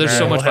 That's all. There's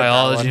so much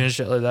biology and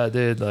shit like that,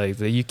 dude. Like,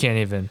 you can't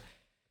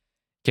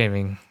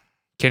even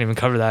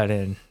cover that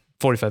in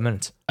 45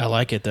 minutes. I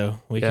like it though.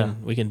 We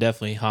can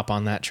definitely hop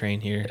on that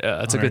train here. Yeah,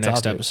 that's a good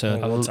next topic.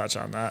 episode. We'll touch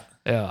on that.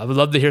 Yeah, I would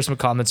love to hear some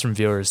comments from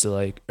viewers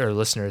or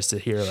listeners to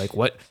hear, like,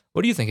 what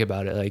do you think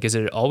about it? Like, is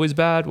it always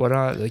bad? What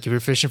not? Like, if you're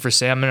fishing for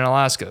salmon in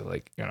Alaska,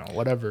 like, you know,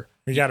 whatever.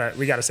 We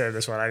gotta save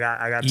this one. I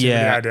got too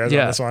many ideas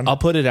on this one. I'll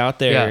put it out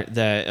there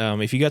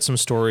that if you got some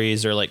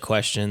stories or like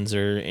questions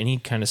or any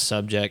kind of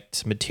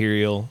subject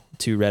material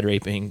to red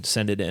raping,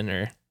 send it in,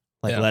 or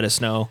let us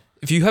know.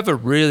 If you have a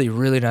really,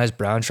 really nice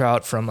brown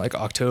trout from like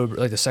October,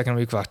 like the second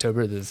week of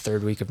October to the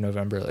third week of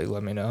November, like,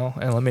 let me know,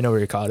 and let me know where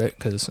you caught it,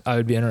 because I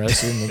would be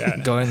interested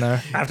in going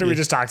there. After we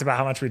just talked about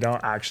how much we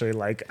don't actually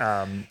like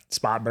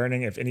spot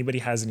burning, if anybody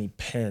has any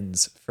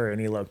pins for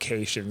any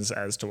locations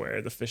as to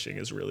where the fishing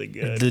is really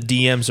good, the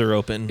DMs are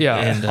open. Yeah,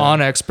 and,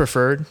 Onyx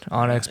preferred.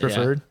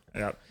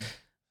 Yep.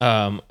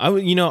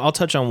 I'll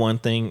touch on one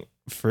thing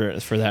for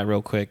that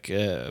real quick.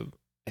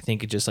 I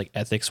think it just like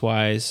ethics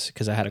wise,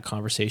 because I had a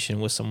conversation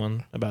with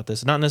someone about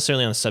this, not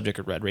necessarily on the subject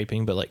of red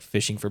raping, but like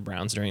fishing for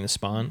browns during the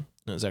spawn.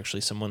 It was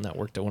actually someone that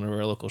worked at one of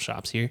our local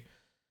shops here.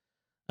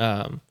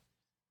 Well,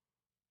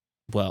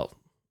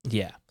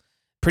 yeah,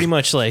 pretty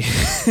much like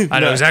I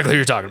know exactly what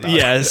you're talking about.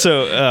 Yeah.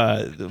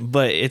 So,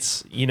 but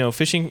it's,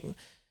 fishing.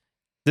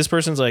 This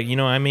person's like,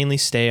 I mainly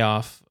stay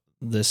off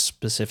this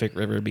specific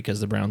river because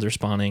the browns are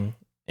spawning,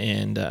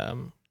 and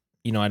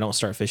I don't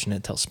start fishing it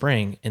until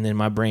spring. And then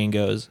my brain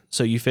goes,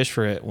 so you fish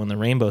for it when the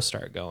rainbows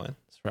start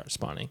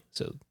spawning.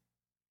 So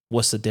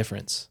what's the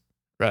difference?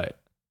 Right.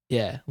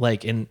 Yeah.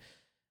 Like, and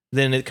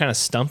then it kind of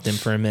stumped him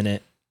for a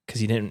minute,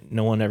 because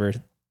no one ever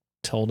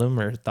told him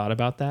or thought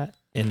about that.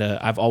 And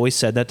I've always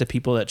said that to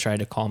people that try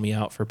to call me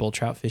out for bull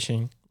trout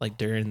fishing, like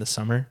during the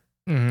summer.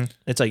 Mm-hmm.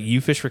 It's like,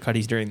 you fish for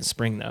cutties during the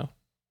spring though.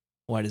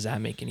 Why does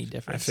that make any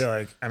difference? I feel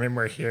like,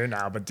 we're here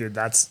now, but dude,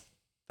 that's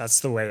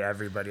the way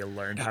everybody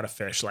learned how to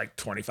fish like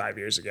 25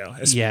 years ago,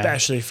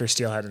 especially for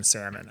steelhead and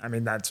salmon. I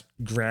mean, that's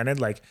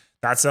granted, like,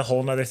 that's a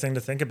whole nother thing to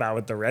think about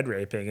with the red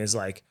raping is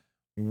like,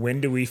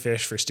 when do we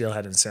fish for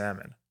steelhead and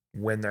salmon?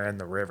 When they're in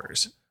the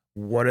rivers.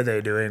 What are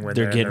they doing when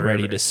they're getting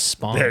ready to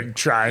spawn? They're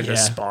trying to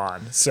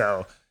spawn.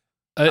 So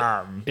they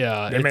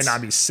may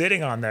not be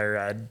sitting on their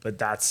red, but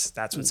that's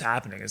what's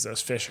happening is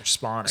those fish are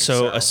spawning.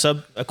 So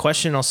a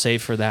question I'll say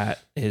for that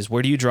is,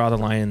 where do you draw the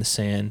line in the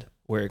sand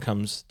where it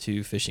comes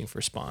to fishing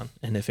for spawn?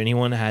 And if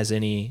anyone has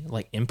any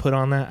like input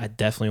on that, I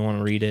definitely want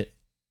to read it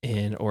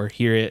or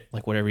hear it,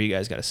 like whatever you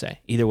guys got to say.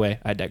 Either way,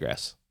 I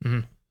digress.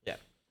 Mm-hmm. Yeah.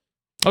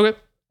 Okay.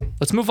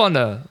 Let's move on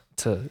to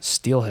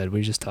steelhead.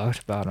 We just talked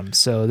about them.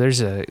 So there's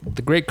the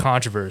great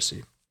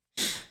controversy.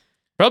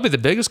 Probably the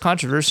biggest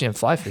controversy in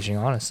fly fishing,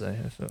 honestly,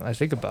 if I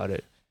think about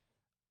it.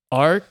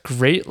 Are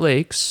Great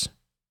Lakes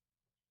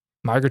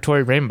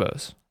migratory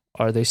rainbows,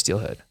 are they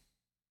steelhead?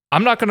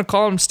 I'm not going to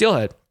call them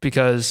steelhead,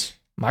 because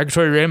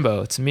migratory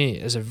rainbow, to me,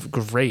 is a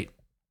great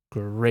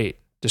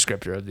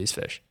descriptor of these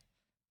fish.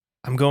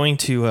 I'm going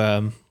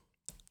to,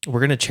 we're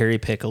going to cherry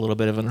pick a little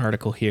bit of an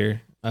article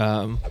here,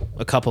 a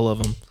couple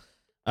of them.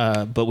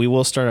 But we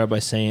will start out by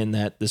saying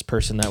that this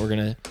person that we're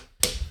going to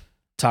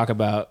talk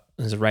about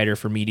is a writer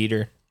for Meat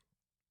Eater.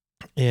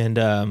 And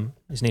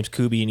his name's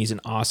Kubi, and he's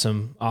an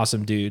awesome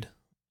dude.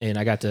 And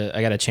I got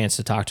a chance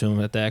to talk to him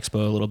at the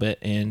expo a little bit,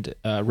 and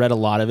read a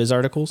lot of his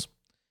articles.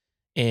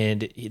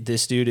 And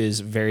this dude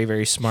is very,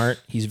 very smart.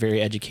 He's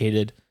very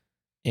educated,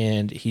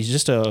 and he's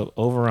just a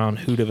overall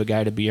hoot of a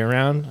guy to be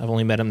around. I've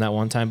only met him that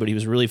one time, but he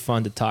was really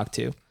fun to talk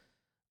to.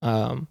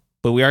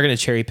 But we are going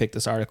to cherry pick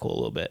this article a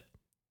little bit.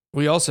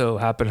 We also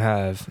happen to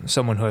have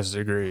someone who has a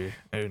degree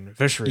in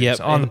fisheries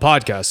on the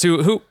podcast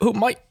who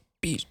might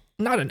be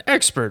not an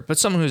expert, but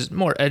someone who's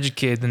more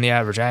educated than the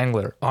average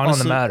angler on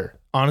the matter.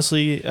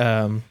 Honestly,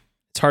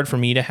 it's hard for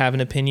me to have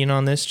an opinion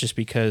on this, just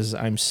because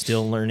I'm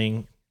still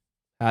learning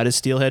how to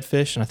steelhead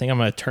fish, and I think I'm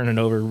going to turn it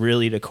over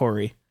really to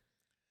Corey.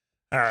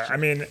 All right. I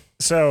mean,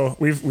 so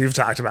we've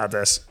talked about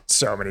this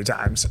so many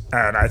times,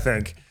 and I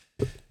think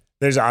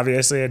there's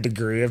obviously a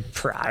degree of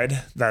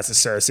pride that's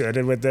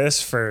associated with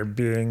this for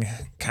being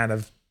kind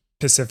of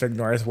Pacific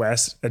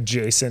Northwest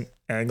adjacent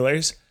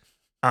anglers.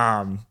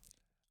 I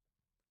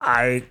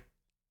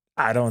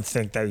don't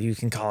think that you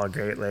can call a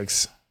Great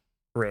Lakes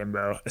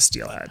rainbow a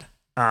steelhead.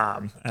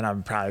 And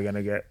I'm probably going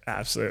to get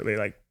absolutely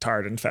like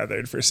tarred and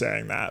feathered for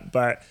saying that.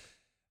 But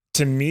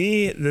to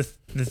me, the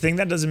thing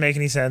that doesn't make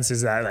any sense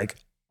is that like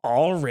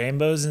all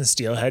rainbows and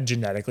steelhead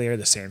genetically are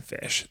the same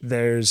fish.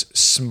 There's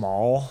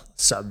small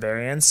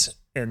subvariants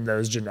in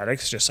those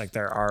genetics, just like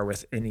there are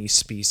with any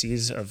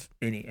species of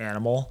any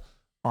animal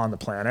on the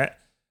planet.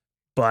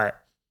 But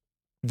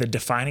the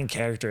defining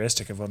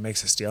characteristic of what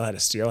makes a steelhead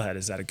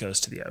is that it goes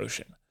to the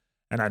ocean.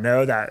 And I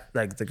know that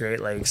like the Great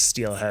Lakes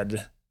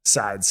steelhead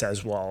side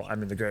says, well, I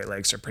mean, the Great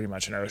Lakes are pretty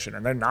much an ocean,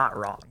 and they're not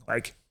wrong.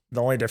 Like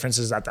the only difference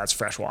is that that's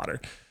fresh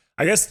water.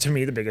 I guess to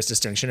me, the biggest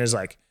distinction is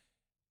like,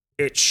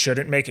 it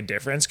shouldn't make a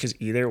difference because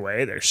either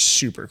way, they're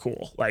super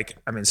cool. Like,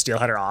 I mean,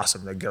 steelhead are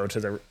awesome. They go to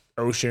the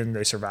ocean,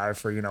 they survive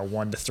for,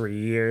 1 to 3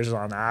 years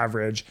on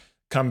average,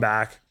 come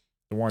back.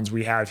 The ones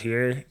we have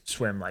here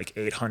swim like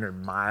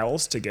 800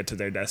 miles to get to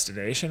their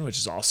destination, which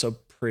is also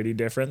pretty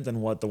different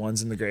than what the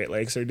ones in the Great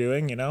Lakes are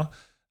doing,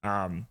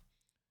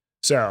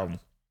 So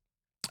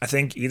I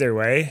think either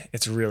way,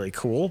 it's really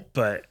cool,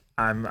 but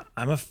I'm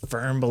a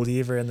firm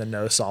believer in the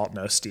no salt,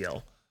 no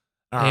steel.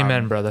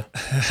 Amen, brother.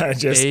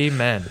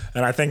 Amen.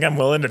 And I think I'm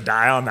willing to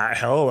die on that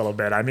hill a little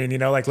bit. I mean,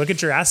 like look at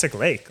Jurassic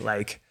Lake.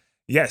 Like,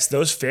 yes,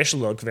 those fish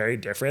look very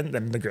different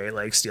than the Great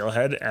Lakes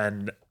steelhead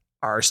and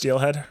our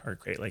steelhead, or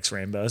Great Lakes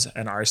rainbows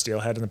and our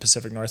steelhead in the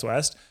Pacific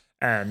Northwest.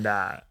 And,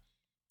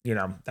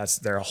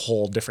 they're a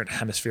whole different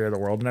hemisphere of the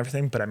world and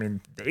everything. But I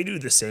mean, they do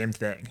the same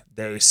thing.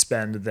 They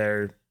spend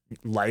their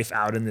life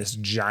out in this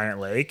giant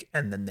lake,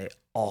 and then they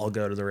all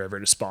go to the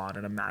river to spawn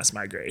in a mass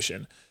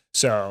migration.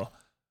 So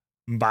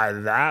by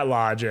that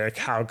logic,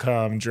 how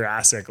come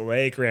Jurassic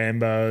Lake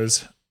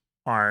rainbows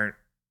aren't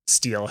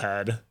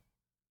steelhead,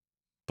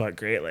 but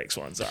Great Lakes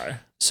ones are?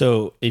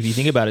 So if you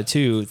think about it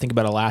too, think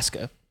about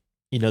Alaska.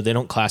 They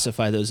don't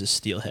classify those as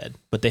steelhead,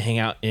 but they hang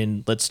out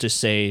in, let's just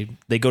say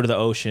they go to the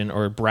ocean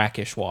or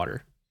brackish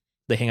water.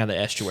 They hang out in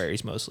the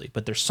estuaries mostly,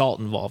 but there's salt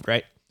involved,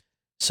 right?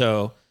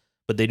 So,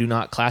 but they do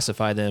not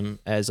classify them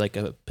as like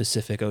a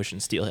Pacific Ocean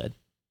steelhead.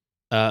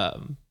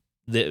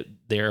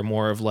 They're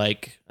more of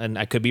like, and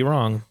I could be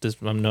wrong,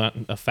 I'm not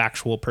a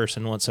factual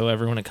person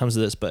whatsoever when it comes to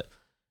this, but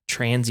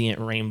transient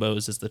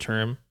rainbows is the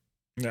term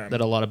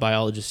that a lot of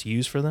biologists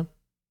use for them.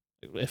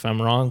 If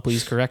I'm wrong,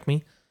 please correct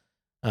me.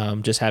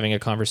 Just having a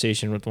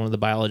conversation with one of the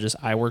biologists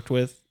I worked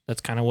with,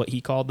 that's kind of what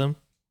he called them.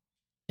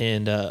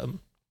 And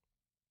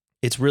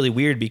it's really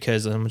weird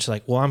because I'm just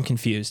like, well, I'm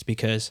confused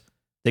because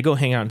they go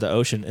hang out in the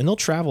ocean and they'll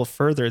travel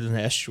further than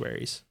the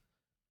estuaries,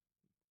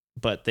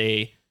 but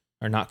they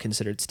are not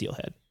considered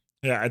steelhead.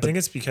 Yeah, I think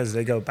it's because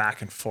they go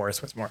back and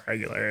forth with more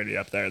regularity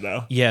up there,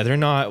 though. Yeah, they're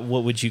not,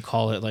 what would you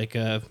call it? Like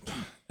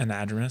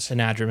anadromous?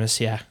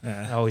 Anadromous, yeah.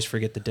 I always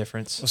forget the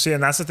difference. Well, see,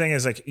 and that's the thing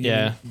is like,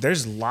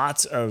 there's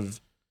lots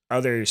of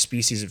other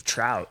species of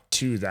trout,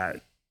 too,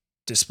 that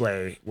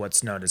display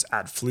what's known as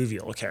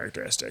adfluvial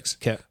characteristics.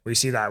 Okay. We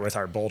see that with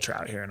our bull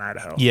trout here in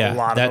Idaho. Yeah, a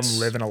lot of them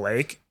live in a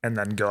lake and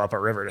then go up a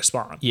river to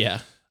spawn. Yeah.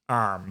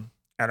 And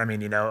I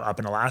mean, up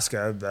in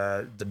Alaska,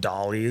 the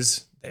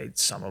dollies,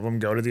 some of them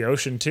go to the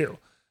ocean too.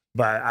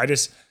 But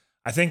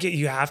I think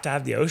you have to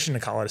have the ocean to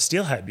call it a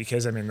steelhead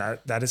because, I mean,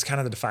 that is kind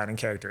of the defining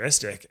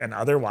characteristic. And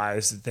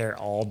otherwise, they're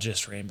all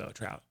just rainbow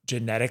trout.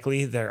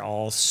 Genetically, they're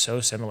all so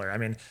similar. I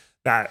mean,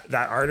 that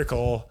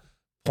article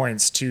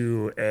points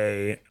to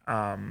a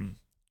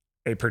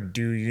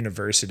Purdue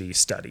University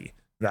study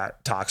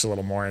that talks a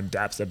little more in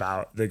depth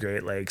about the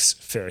Great Lakes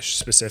fish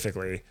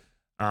specifically.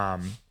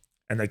 And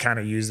they kind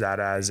of use that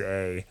as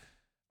a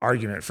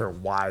argument for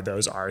why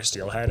those are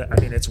steelhead. I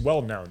mean, it's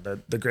well known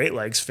that the Great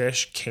Lakes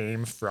fish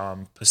came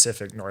from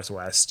Pacific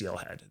Northwest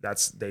steelhead.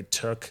 They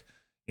took,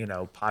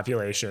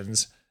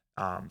 populations,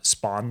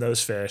 spawned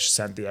those fish,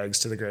 sent the eggs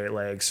to the Great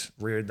Lakes,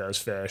 reared those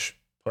fish,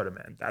 put them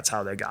in. That's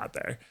how they got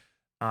there.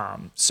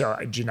 So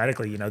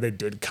genetically, they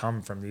did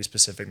come from these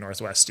Pacific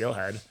Northwest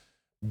steelhead,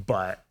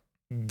 but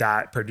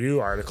that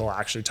Purdue article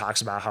actually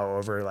talks about how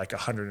over like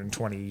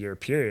 120-year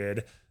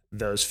period,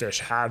 those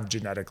fish have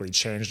genetically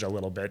changed a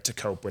little bit to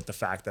cope with the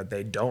fact that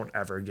they don't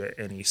ever get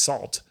any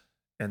salt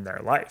in their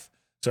life.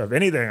 So if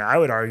anything, I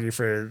would argue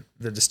for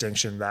the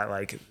distinction that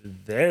like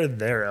they're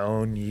their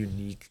own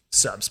unique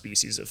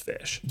subspecies of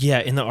fish. Yeah,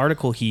 in the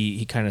article,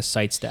 he kind of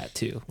cites that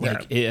too.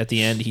 Like at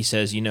the end, he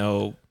says,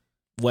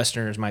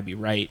 Westerners might be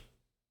right,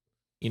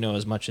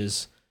 as much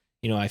as,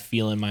 I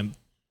feel in my,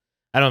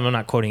 I'm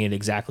not quoting it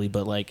exactly,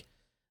 but like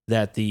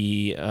that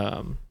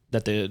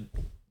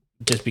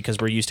just because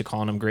we're used to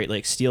calling them Great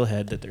Lakes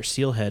steelhead, that they're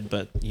steelhead,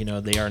 but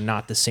they are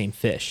not the same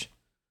fish.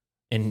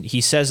 And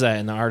he says that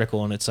in the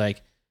article, and it's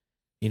like,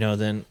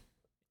 then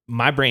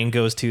my brain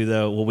goes to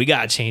well, we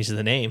got to change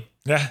the name.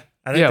 Yeah.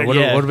 What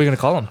are we going to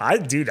call them?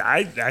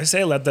 I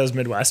say let those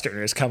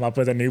Midwesterners come up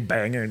with a new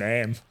banger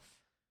name.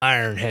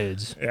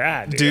 Ironheads.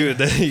 Yeah, dude.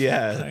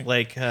 Yeah.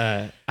 Like,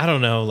 I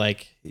don't know.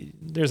 Like,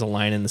 there's a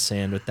line in the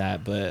sand with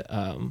that, but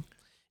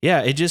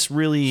it just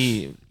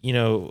really,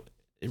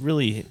 it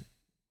really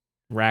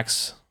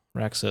racks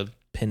a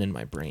pin in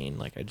my brain.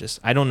 Like,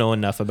 I don't know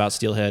enough about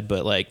steelhead,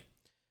 but like,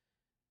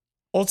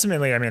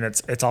 ultimately, I mean,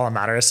 it's all a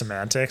matter of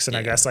semantics, and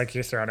I guess like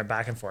you're throwing it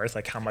back and forth.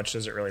 Like, how much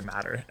does it really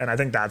matter? And I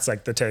think that's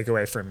like the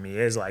takeaway for me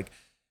is like,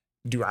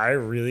 do I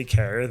really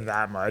care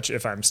that much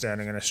if I'm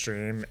standing in a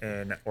stream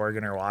in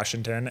Oregon or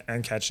Washington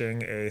and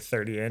catching a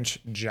 30-inch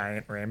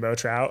giant rainbow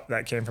trout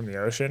that came from the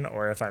ocean,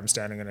 or if I'm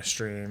standing in a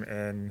stream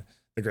in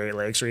the Great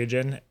Lakes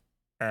region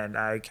and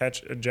I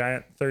catch a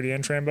giant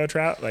 30-inch rainbow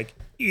trout, like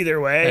either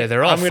way, Hey,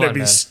 they're all I'm gonna fun,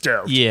 be man.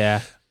 stoked.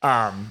 Yeah.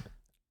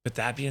 But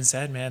that being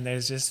said, man,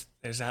 there's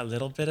that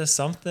little bit of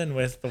something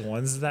with the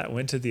ones that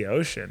went to the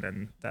ocean,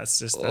 and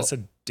that's a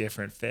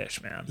different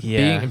fish, man.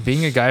 Yeah.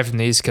 Being a guy from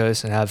the East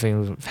Coast and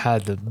having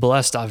had the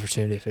blessed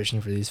opportunity of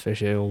fishing for these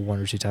fish one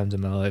or two times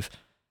in my life,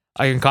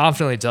 I can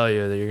confidently tell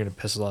you that you're gonna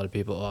piss a lot of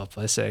people off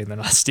by saying they're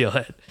not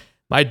steelhead.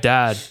 My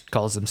dad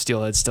calls them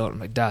steelhead still. I'm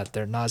like, Dad,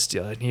 they're not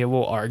steelhead. He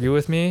will argue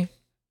with me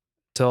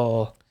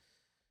till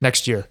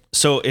next year.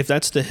 So if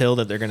that's the hill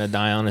that they're going to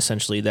die on,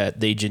 essentially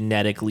that they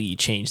genetically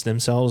change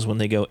themselves when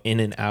they go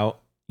in and out,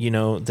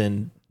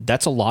 then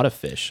that's a lot of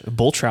fish.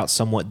 Bull trout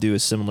somewhat do a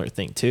similar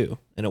thing too,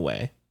 in a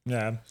way.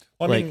 Yeah.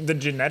 Well, I mean, the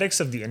genetics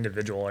of the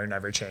individual are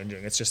never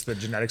changing. It's just the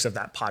genetics of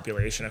that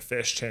population of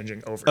fish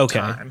changing over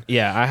time.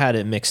 Yeah, I had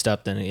it mixed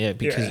up then. Yeah,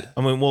 because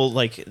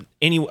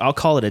I'll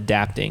call it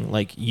adapting.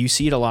 Like you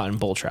see it a lot in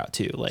bull trout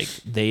too. Like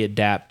they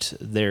adapt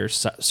their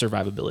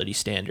survivability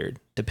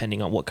standard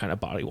depending on what kind of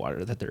body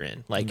water that they're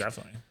in. Like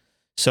Definitely.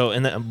 So,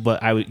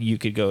 you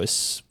could go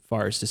as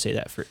far as to say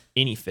that for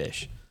any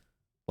fish.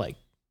 Like,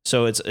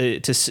 so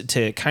it's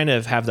to kind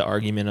of have the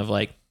argument of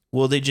like,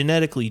 well, they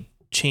genetically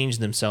change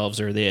themselves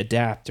or they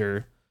adapt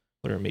or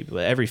whatever maybe,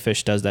 but every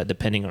fish does that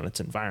depending on its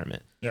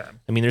environment. Yeah.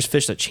 I mean, there's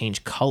fish that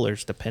change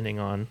colors depending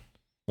on,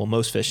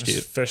 most fish There's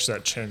do. fish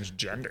that change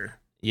gender.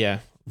 Yeah.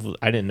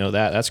 I didn't know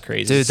that. That's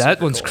crazy. Dude, that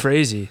one's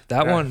crazy.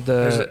 That one,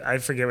 I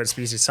forget what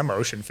species, some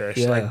ocean fish.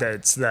 Yeah. Like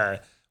it's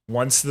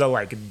once the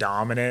like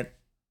dominant,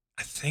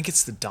 I think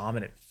it's the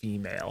dominant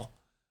female.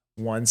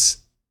 Once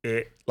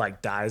it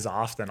like dies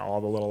off, then all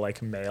the little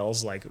like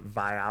males like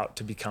vie out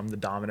to become the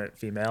dominant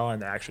female,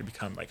 and they actually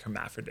become like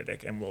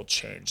hermaphroditic and will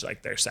change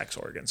like their sex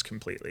organs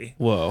completely.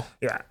 Whoa.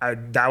 Yeah,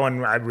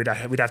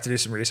 we'd have to do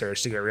some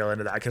research to get real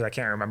into that because I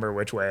can't remember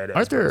which way it is.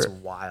 But it's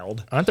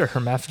wild. Aren't there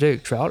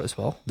hermaphroditic trout as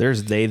well?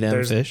 There's them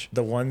fish.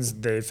 The ones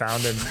they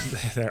found in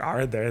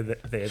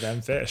they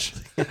them fish.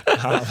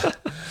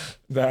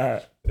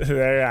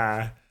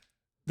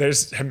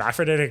 There's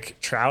hermaphroditic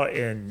trout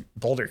in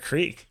Boulder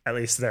Creek. At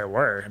least there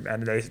were,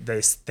 and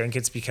they think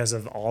it's because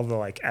of all the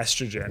like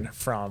estrogen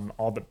from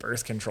all the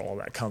birth control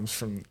that comes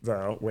from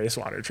the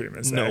wastewater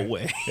treatments. No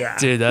way. Yeah,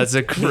 Dude, that's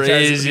the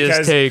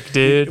craziest take,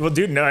 dude. Well,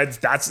 dude, no,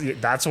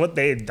 that's what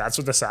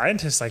the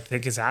scientists like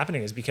think is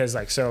happening is because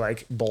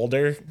like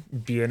Boulder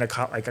being a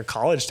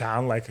college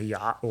town, like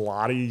a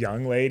lot of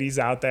young ladies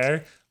out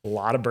there. A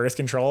lot of birth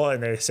control,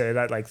 and they say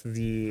that like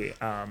the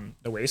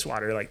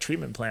wastewater like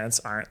treatment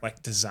plants aren't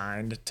like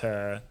designed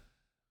to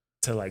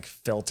like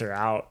filter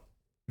out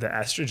the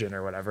estrogen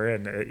or whatever,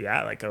 and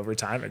like over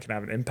time it can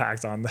have an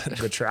impact on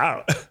the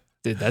trout.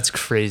 Dude, that's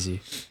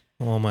crazy.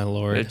 Oh my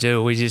Lord.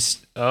 Dude,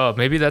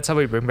 maybe that's how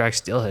we bring back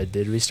steelhead.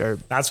 Did we start?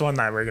 That's one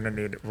that we're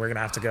gonna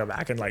have to go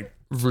back and like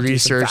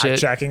research it,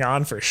 checking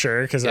on for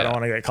sure, because I don't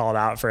want to get called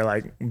out for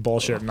like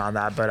bullshitting on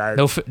that.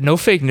 But no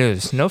fake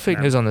news,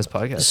 news on this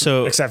podcast.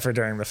 So except for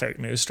during the fake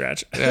news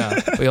stretch. Yeah,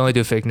 we only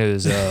do fake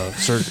news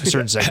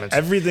certain segments.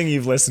 Everything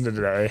you've listened to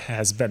today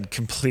has been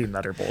complete and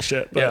utter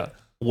bullshit. But yeah.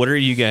 What are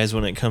you guys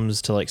when it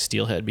comes to like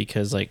steelhead?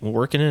 Because like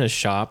working in a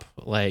shop,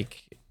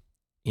 like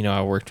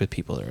I worked with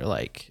people that are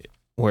like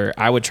where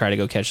I would try to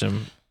go catch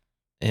them.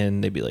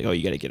 And they'd be like, "Oh,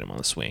 you got to get them on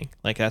the swing.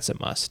 Like that's a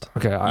must."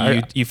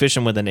 Okay, you fish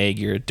them with an egg,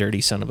 you're a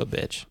dirty son of a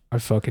bitch. I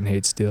fucking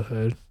hate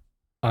steelhead.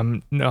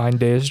 I'm 8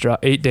 days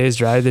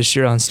dry this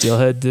year on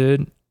steelhead,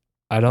 dude.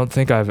 I don't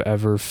think I've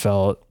ever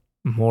felt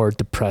more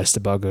depressed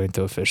about going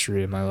to a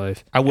fishery in my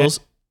life.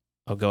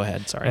 Go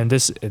ahead. Sorry. And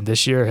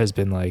this year has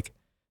been like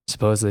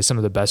supposedly some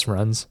of the best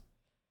runs,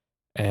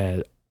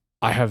 and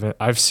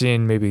I've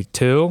seen maybe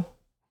 2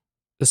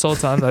 this whole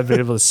time that I've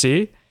been able to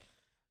see.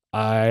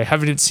 I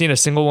haven't seen a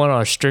single one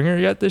on a stringer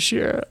yet this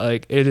year.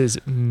 Like it is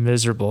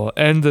miserable.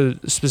 And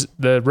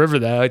the river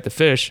that I like to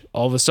fish,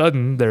 all of a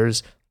sudden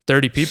there's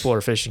 30 people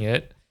are fishing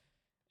it.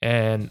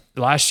 And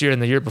last year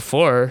and the year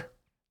before,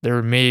 there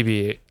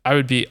were I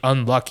would be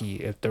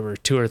unlucky if there were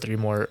 2 or 3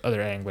 more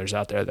other anglers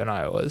out there than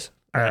I was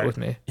with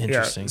me.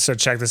 Interesting. Yeah, so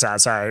check this out.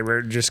 Sorry,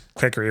 we're just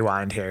quick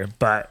rewind here.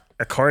 But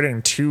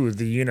according to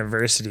the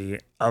University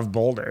of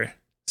Boulder,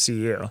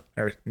 CU,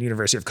 or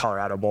University of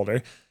Colorado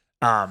Boulder,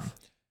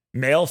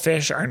 male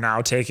fish are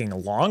now taking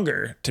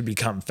longer to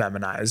become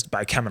feminized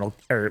by chemical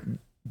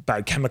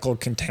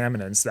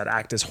contaminants that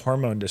act as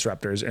hormone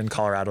disruptors in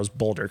Colorado's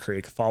Boulder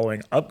Creek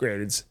following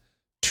upgrades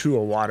to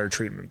a water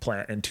treatment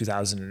plant in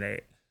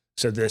 2008.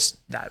 So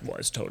that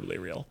was totally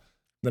real.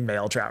 The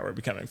male trout were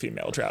becoming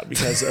female trout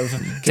because of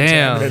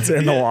contaminants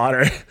in the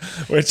water,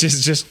 which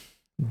is just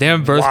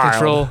damn birth wild.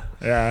 Control.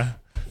 Yeah.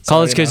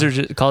 College kids are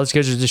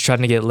just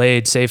trying to get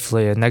laid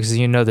safely, and next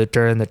thing you know, they're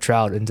turning the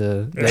trout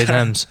into they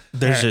thems.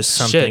 There's just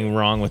something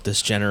wrong with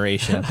this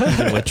generation,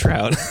 even with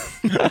trout.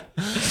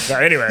 So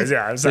anyways,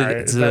 yeah, I'm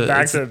sorry.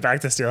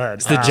 Back to steelhead.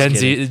 It's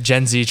the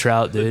Gen Z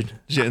trout, dude.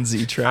 Gen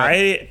Z trout.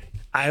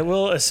 I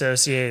will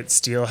associate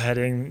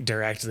steelheading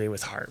directly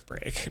with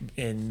heartbreak,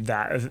 in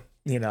that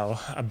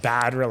a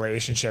bad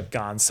relationship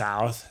gone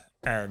south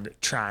and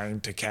trying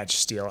to catch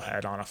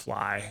steelhead on a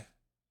fly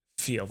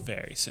feel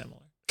very similar.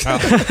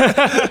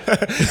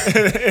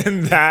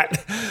 In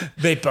that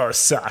they both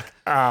suck.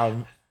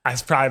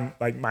 It's probably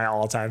like my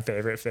all-time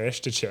favorite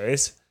fish to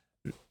chase.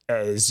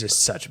 Is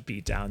just such a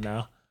beatdown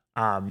though.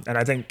 And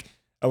I think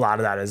a lot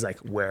of that is like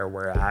where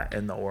we're at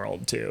in the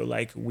world too.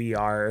 Like we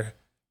are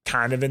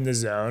kind of in the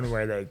zone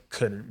where they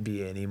couldn't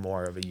be any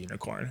more of a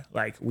unicorn.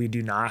 Like we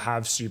do not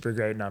have super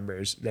great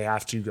numbers. They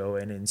have to go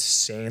an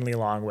insanely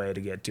long way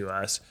to get to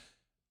us.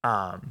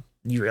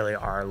 You really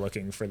are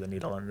looking for the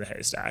needle in the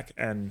haystack.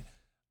 And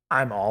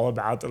I'm all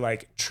about the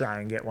like try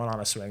and get one on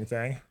a swing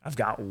thing. I've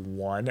got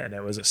one and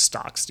it was a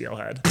stock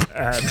steelhead.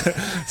 And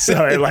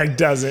so it like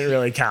doesn't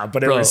really count,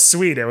 but it was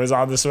sweet. It was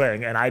on the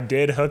swing. And I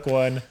did hook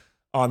one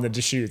on the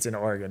Deschutes in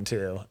Oregon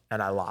too.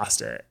 And I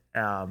lost it.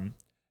 And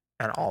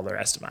all the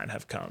rest of mine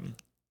have come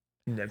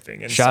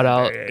nymphing in some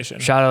variation.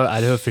 Shout out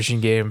Idaho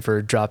Fishing Game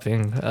for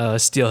dropping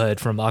steelhead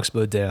from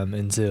Oxbow Dam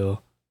into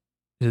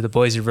the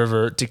Boise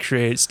River to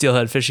create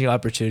steelhead fishing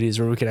opportunities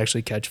where we can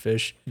actually catch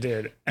fish.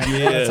 Dude,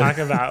 and talk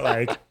about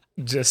like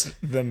just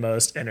the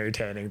most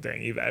entertaining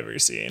thing you've ever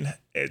seen.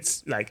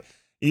 It's like,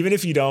 even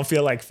if you don't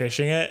feel like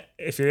fishing it,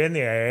 if you're in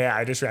the area,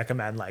 I just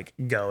recommend like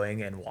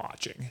going and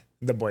watching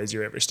the Boise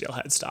River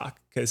steelhead stock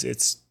because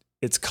it's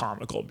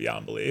comical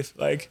beyond belief.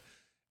 Like,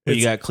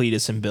 you got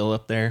Cletus and Bill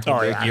up there with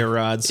their gear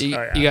rods. You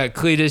got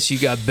Cletus, you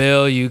got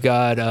Bill, you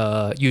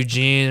got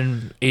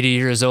Eugene, 80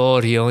 years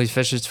old. He only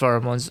fishes for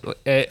him once.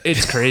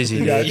 It's crazy.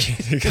 You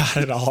got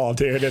it all,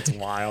 dude. It's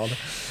wild.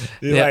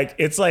 Like,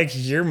 it's like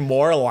you're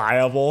more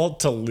liable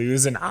to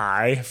lose an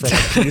eye from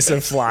a piece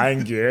of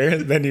flying gear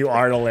than you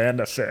are to land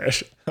a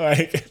fish.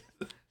 Like,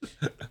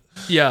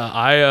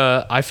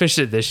 yeah, I fished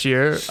it this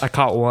year. I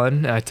caught one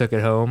and I took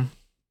it home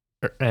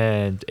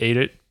and ate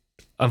it.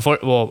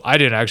 Well, I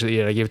didn't actually eat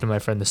it. I gave it to my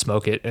friend to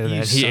smoke it, and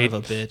then he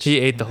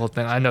ate the whole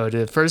thing. I know,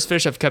 dude. First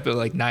fish I've kept it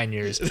like 9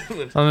 years.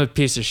 I'm a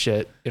piece of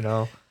shit, you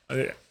know.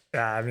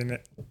 Yeah, I mean,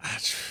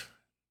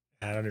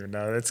 I don't even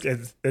know.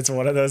 It's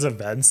one of those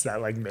events that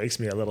like makes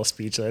me a little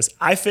speechless.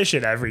 I fish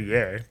it every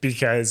year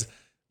because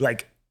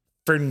like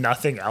for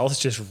nothing else,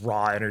 just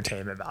raw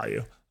entertainment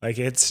value. Like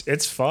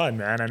it's fun,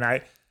 man, and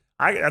I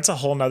that's a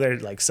whole nother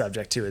like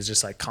subject too, is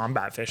just like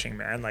combat fishing,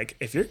 man. Like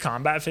if you're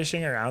combat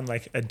fishing around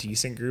like a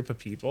decent group of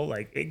people,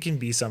 like it can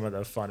be some of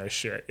the funnest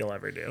shit you'll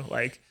ever do.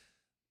 Like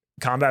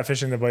combat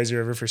fishing the Boise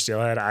River for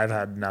steelhead, I've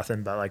had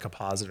nothing but like a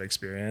positive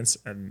experience.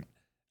 And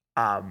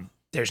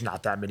there's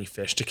not that many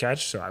fish to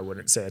catch, so I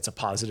wouldn't say it's a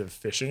positive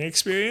fishing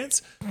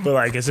experience, but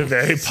like it's a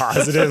very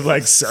positive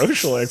like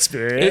social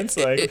experience.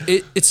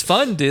 It's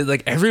fun, dude.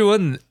 Like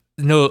everyone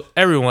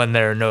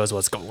there knows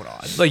what's going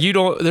on. Like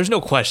there's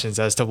no questions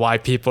as to why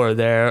people are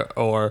there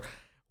or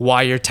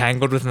why you're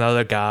tangled with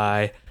another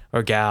guy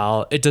or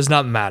gal. It does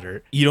not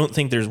matter. You don't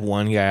think there's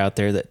one guy out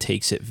there that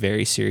takes it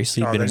very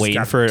seriously, been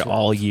waiting for it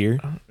all year?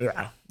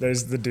 Yeah.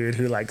 There's the dude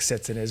who like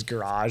sits in his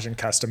garage and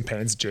custom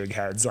paints jig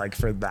heads like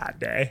for that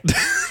day.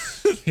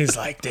 He's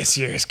like, this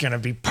year is going to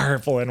be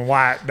purple and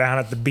white down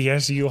at the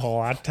BSU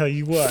hole. I tell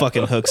you what.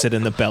 Fucking hooks it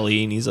in the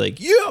belly and he's like,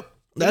 yep,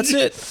 that's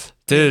it.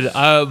 Dude,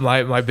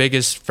 my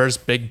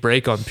first big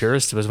break on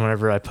Purist was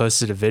whenever I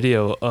posted a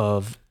video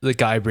of the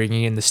guy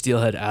bringing in the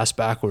steelhead ass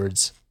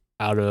backwards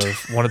out of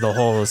one of the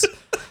holes,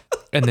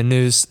 and the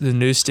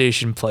news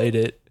station played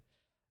it,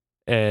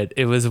 and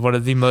it was one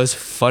of the most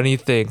funny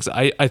things.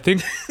 I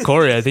think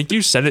Corey, I think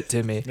you sent it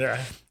to me,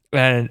 yeah,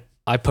 and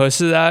I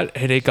posted that,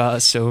 and it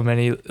got so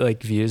many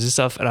like views and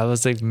stuff, and I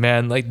was like,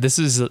 man, like this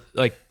is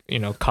like, you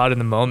know, caught in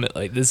the moment.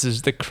 Like this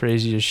is the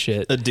craziest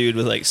shit. A dude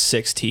with like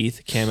 6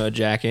 teeth, camo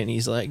jacket, and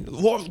he's like,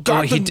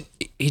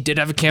 he did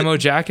have a camo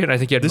jacket. I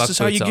think he had. This is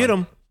how you get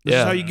them. This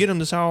is how you get them.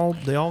 This is how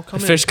they all come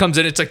in. Fish comes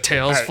in, it's like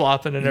tails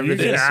flopping and everything.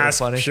 You can it's ask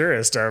so funny.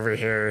 Purist over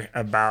here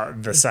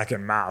about the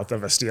second mouth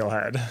of a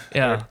steelhead.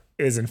 Yeah.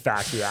 It is in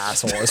fact the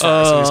asshole as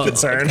far as he's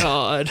concerned.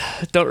 God,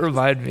 don't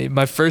remind me.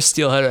 My first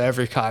steelhead I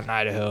ever caught in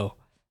Idaho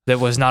that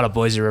was not a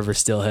Boise River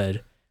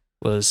steelhead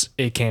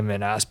it came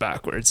in ass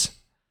backwards.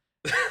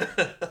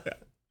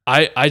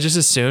 I just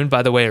assumed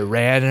by the way it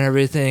ran and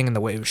everything and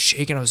the way it was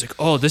shaking, I was like,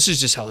 oh, this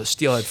is just how the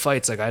steelhead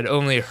fights. Like I'd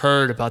only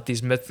heard about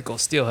these mythical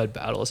steelhead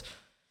battles.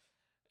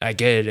 I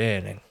get it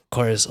in, and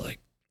Corey's like,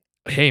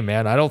 hey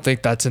man, I don't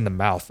think that's in the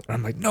mouth. And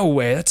I'm like, no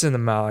way, that's in the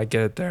mouth. I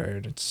get it there,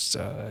 and it's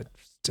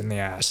in the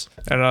ass.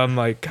 And I'm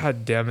like,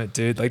 God damn it,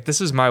 dude. Like this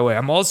is my way.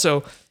 I'm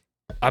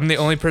the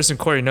only person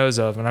Corey knows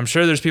of, and I'm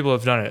sure there's people who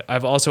have done it.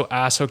 I've also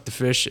ass hooked the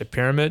fish at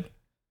Pyramid,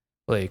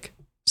 like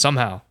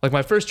somehow. Like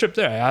my first trip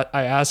there,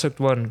 I ass hooked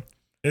one.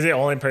 He's the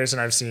only person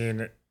I've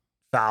seen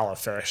foul a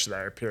fish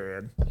there,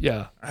 period.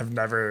 Yeah. I've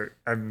never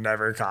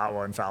caught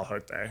one foul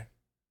hooked there.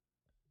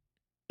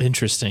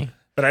 Interesting.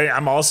 But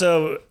I'm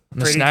also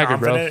pretty snagger,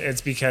 confident bro.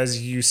 it's because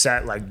you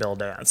set like Bill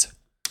Dance.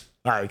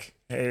 Like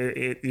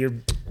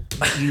you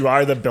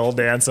are the Bill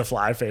Dance of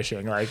fly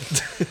fishing. Like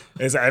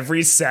is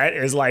every set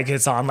is like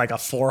it's on like a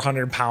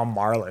 400-pound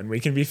marlin. We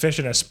can be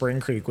fishing a spring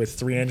creek with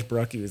 3-inch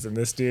brookies, and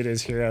this dude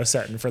is hero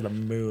setting for the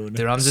moon.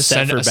 Dude, I'm just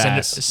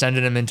Set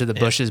sending him into the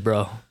bushes,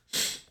 bro.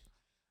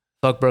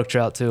 Fuck brook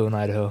trout too in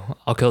Idaho.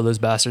 I'll kill those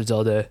bastards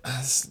all day.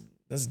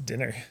 That's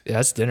dinner. Yeah,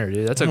 that's dinner,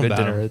 dude. That's a I don't good know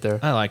dinner about 'em. right there.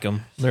 I like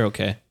them. They're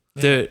okay.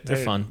 Dude, They're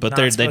fun, but not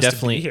they supposed to be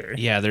definitely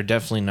here. they're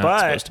definitely not But-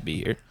 supposed to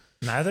be here.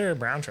 Neither are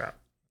brown trout.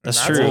 And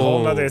That's that's true. a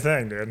whole other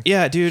thing, dude.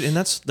 Yeah, dude, and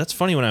that's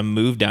funny. When I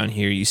moved down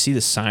here, you see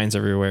the signs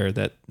everywhere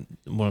that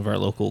one of our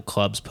local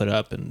clubs put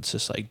up, and it's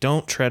just like,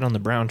 don't tread on the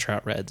brown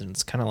trout reds, and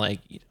it's kind of like,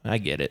 I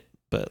get it,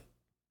 but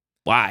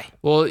why?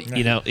 well,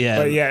 You know, yeah,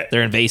 But yeah-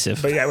 they're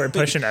invasive. But yeah, we're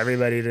pushing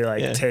everybody to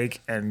like Yeah.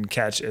 take and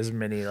catch as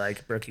many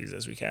like brookies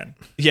as we can.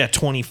 Yeah,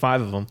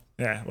 25 of them.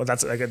 Yeah, well,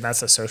 that's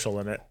a social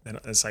limit, and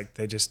it's like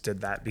they just did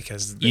that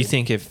because You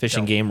think if Fish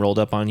and don't. Game rolled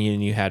up on you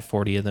and you had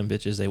 40 of them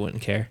bitches, they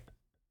wouldn't care?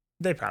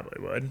 they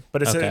probably would.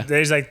 But it's Okay.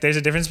 there's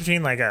a difference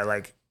between like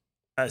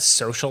a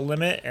social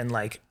limit and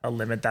like a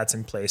limit that's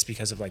in place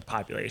because of like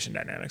population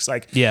dynamics.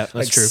 Like Yeah, that's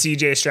like true.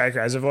 CJ Strike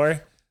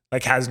Reservoir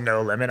like has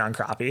no limit on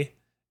crappie,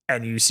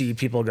 and you see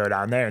people go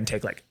down there and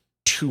take like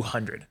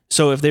 200.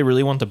 So if they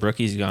really want the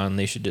brookies gone,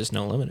 they should just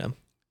no limit them.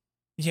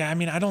 Yeah, I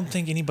mean, I don't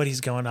think anybody's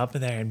going up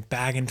in there and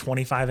bagging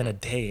 25 in a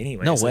day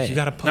anyway. No way. You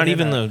got to put not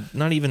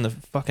in even the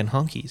fucking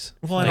hunkies.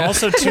 Well, and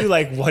also too,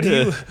 like, what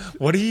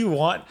do you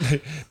want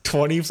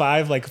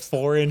 25 like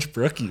 4-inch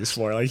brookies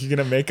for? Like, you're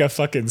gonna make a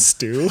fucking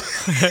stew?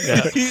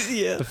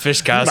 Yeah. the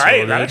fish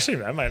casserole.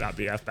 That might not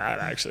be that bad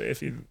actually.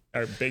 If you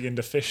are big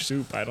into fish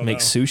soup, I don't Make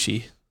know.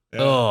 sushi. Yeah.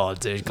 Oh,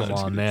 dude, come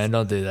on, man.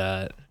 Don't do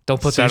that. Don't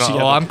put Sushi that on. out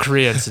Oh, of- I'm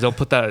Korean, so don't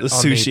put that on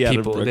sushi the out of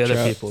people, brook the other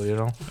trout. people, you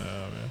know? Oh,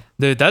 man.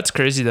 Dude, that's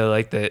crazy, though.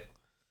 Like, that.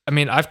 I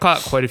mean, I've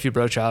caught quite a few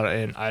brook trout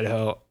in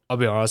Idaho. I'll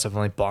be honest, I've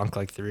only bonked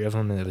like 3 of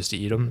them, and it was to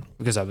eat them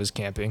because I was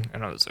camping,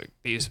 and I was like,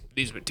 these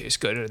would taste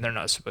good, and they're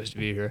not supposed to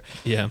be here.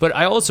 Yeah. But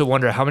I also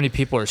wonder how many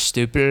people are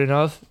stupid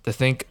enough to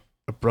think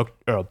a brook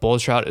or a bull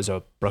trout is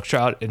a brook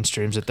trout in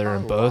streams that they're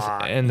in both,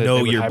 lot. and that Know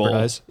they would your bull.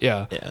 hybridize.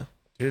 Yeah. Yeah.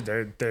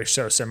 Dude, they're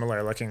so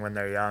similar looking when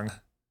they're young,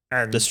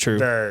 and That's true.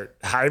 The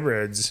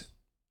hybrids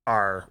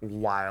are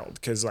wild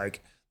because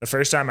like the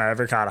first time I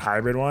ever caught a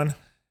hybrid one,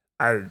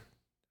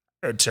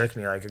 it took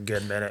me like a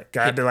good minute.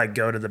 I had to like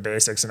go to the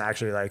basics and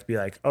actually like be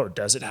like, oh,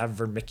 does it have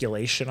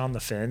vermiculation on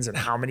the fins? And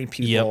how many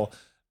people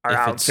are If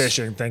out it's-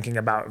 fishing thinking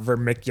about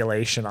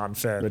vermiculation on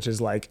fin, which is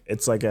like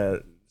it's like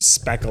a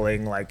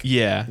speckling like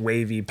Yeah.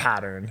 wavy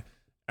pattern.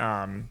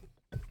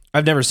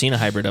 I've never seen a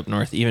hybrid up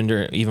north,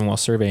 even while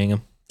surveying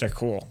them. They're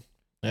cool.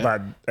 Yeah.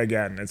 But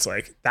again, it's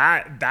like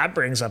that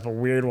brings up a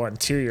weird one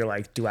too. You're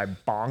like, do I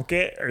bonk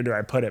it or do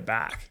I put it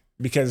back?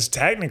 Because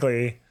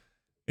technically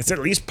it's at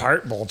least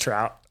part bull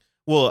trout.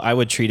 Well, I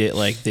would treat it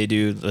like they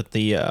do at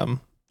the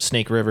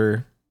Snake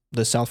River,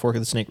 the South Fork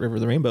of the Snake River,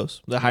 the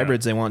rainbows. The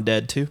hybrids they want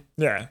dead too.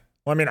 Yeah.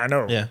 Well, I mean, I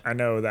know Yeah.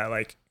 that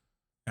like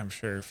I'm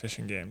sure Fish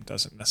and Game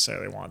doesn't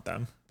necessarily want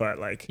them, but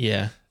like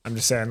Yeah. I'm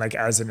just saying like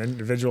as an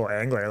individual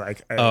angler,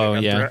 like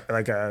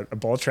a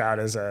bull trout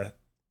is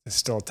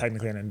still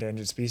technically an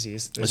endangered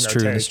species. There's That's no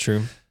true. take. That's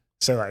true.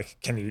 So like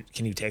can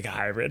you take a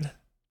hybrid?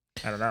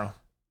 I don't know.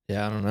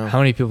 Yeah, I don't know. How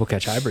many people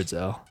catch hybrids,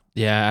 though?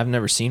 Yeah, I've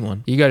never seen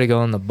one. You got to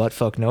go in the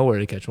buttfuck nowhere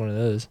to catch one of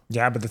those.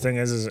 Yeah, but the thing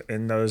is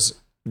in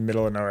those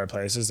middle of nowhere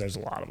places, there's a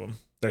lot of them.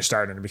 They're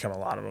starting to become a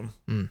lot of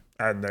them,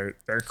 and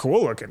they're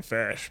cool looking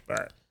fish.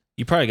 But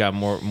You probably got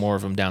more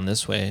of them down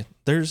this way.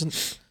 There's a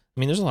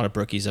lot of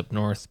brookies up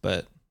north,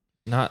 but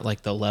not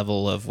like the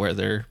level of where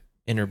they're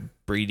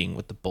interbreeding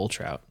with the bull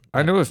trout.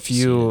 I know a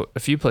few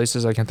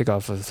places I can think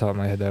off the top of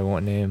my head that I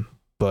won't name,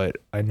 but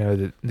I know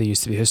that they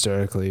used to be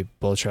historically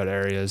bull trout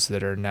areas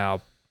that are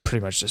now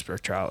pretty much just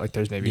brook trout. Like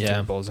there's maybe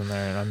 10 bulls in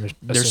there, and I'm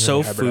They're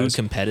so food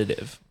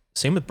competitive.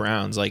 Same with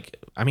browns. Like,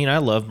 I mean, I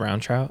love brown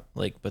trout,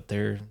 like, but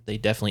they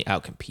definitely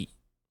outcompete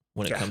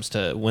when it comes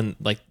to when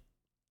like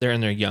they're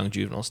in their young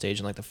juvenile stage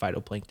and like the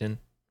phytoplankton and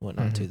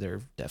whatnot too.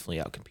 They're definitely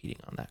outcompeting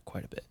on that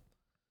quite a bit.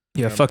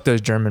 Yeah, fuck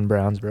those German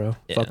browns, bro.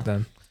 Yeah. Fuck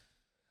them.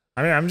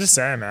 I mean, I'm just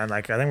saying, man.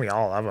 Like I think we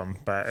all love them,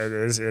 but it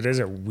is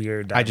a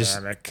weird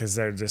dynamic because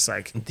they're just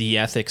like The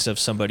ethics of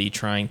somebody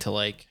trying to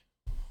like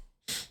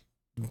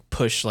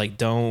push like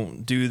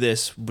don't do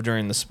this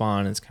during the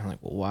spawn. It's kind of like,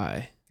 well,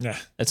 why? yeah.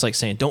 It's like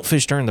saying don't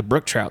fish during the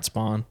brook trout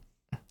spawn.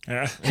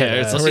 Yeah,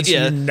 it's like, which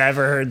yeah. you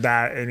never heard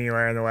that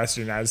anywhere in the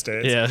Western United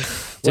States. Yeah,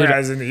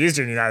 Whereas in the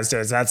Eastern United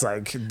States, that's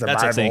like the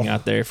that's Bible. a thing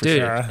out there for Dude,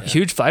 sure.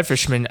 huge fly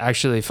fishermen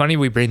actually, funny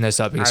we bring this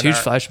up because I know.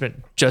 huge fly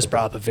fishermen just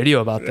brought up a video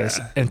about this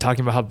Yeah. and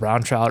talking about how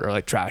brown trout are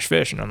like trash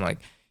fish. And I'm like,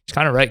 he's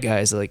kind of right,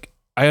 guys. Like,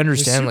 I You're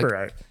understand, super like,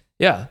 right.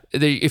 yeah,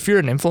 if you're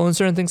an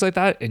influencer and things like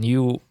that, and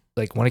you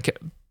like want to,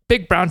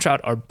 big brown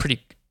trout are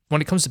pretty, when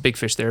it comes to big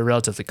fish, they're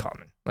relatively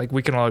common. Like,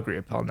 we can all agree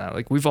upon that.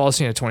 Like, we've all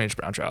seen a 20-inch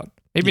brown trout.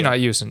 Maybe not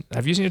you.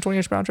 Have you seen a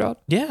 20-inch brown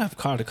trout? Yeah, I've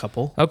caught a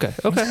couple. Okay.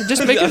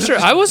 Just making sure.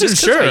 I wasn't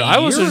Just 'cause sure. I I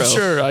wasn't Euro.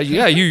 sure.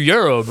 Yeah, you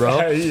Euro,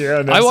 bro.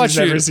 Yeah, I watched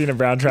never you- seen a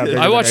brown trout. bigger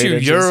I than watched 8 you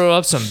inches. Euro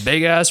up some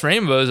big ass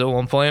rainbows at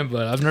one point,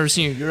 but I've never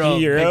seen you Euro.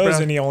 He big Euros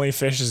brown- and he only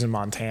fishes in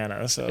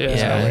Montana, so Yeah.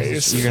 there's no Yeah,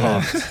 ways. you're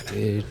gonna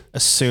Dude.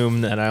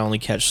 assume that I only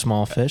catch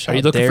small fish. Are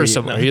you How looking dare for you?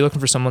 someone? No. Are you looking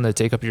for someone to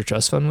take up your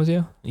trust fund with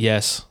you?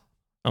 Yes.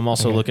 I'm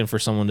also Okay. looking for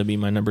someone to be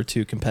my number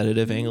 2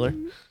 competitive angler.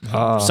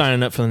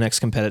 Signing up for the next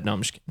competitive. No,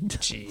 I'm just kidding.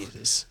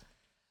 Jesus.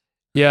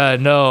 Yeah,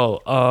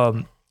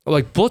 no.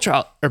 Like brown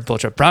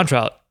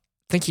trout.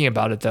 thinking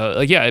about it though,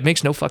 like, yeah, it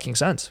makes no fucking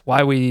sense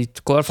why we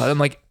glorify them.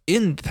 Like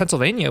in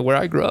Pennsylvania, where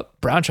I grew up,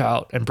 brown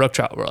trout and brook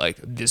trout were like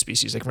this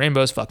species. Like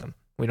rainbows, fuck them.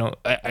 We don't.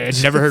 I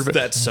had never heard of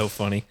That's so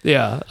funny.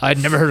 Yeah,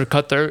 I'd never heard of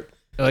cutthroat.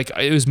 Like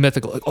it was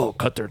mythical. Like, oh,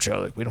 cutthroat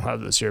trout. Like we don't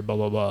have this here. Blah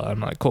blah blah. I'm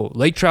like, cool.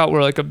 Lake trout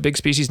were like a big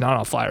species, not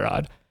on a fly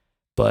rod,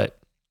 but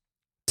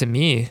to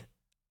me,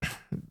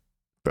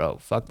 bro,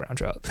 fuck brown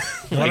trout.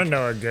 You want to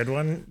know a good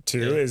one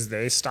too? Is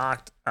they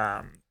stocked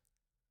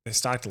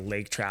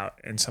lake trout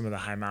in some of the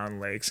high mountain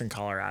lakes in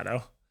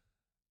Colorado,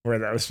 where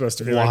that was supposed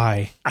to be.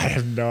 Why? I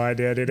have no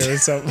idea, dude. It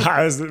was so.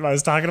 I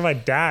was talking to my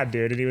dad,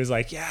 dude, and he was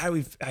like, "Yeah,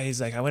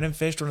 he's like, I went and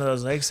fished one of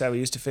those lakes that we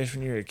used to fish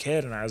when you were a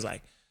kid," and I was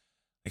like,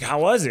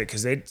 how was it?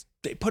 Because they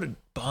put a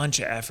bunch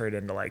of effort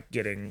into like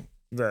getting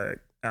the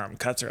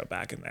cutthroat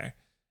back in there,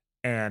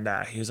 and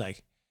he was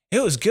like, it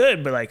was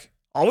good, but like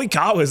all we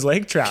caught was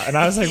lake trout, and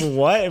I was like,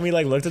 what? And we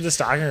like looked at the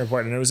stocking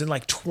report, and it was in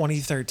like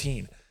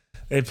 2013.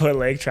 They put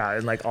lake trout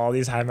in like all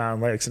these high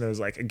mountain lakes, and it was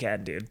like,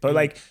 again, dude. But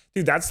like,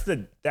 dude,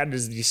 that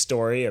is the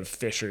story of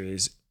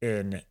fisheries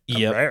in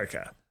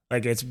America.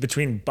 Like it's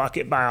between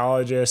bucket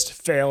biologists,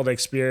 failed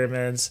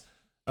experiments,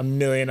 a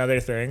million other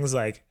things.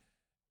 Like,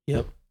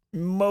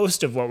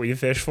 most of what we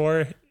fish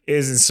for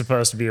isn't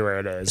supposed to be where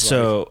it is.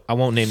 So I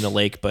won't name the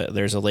lake, but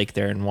there's a lake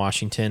there in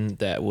Washington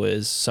that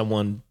was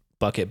someone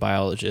bucket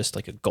biologist,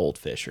 like a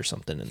goldfish or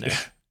something in there,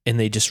 and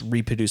they just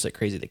reproduced like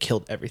crazy. They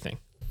killed everything.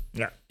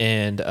 Yeah.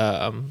 And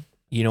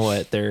you know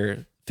what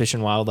their Fish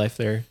and Wildlife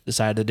there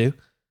decided to do?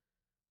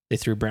 They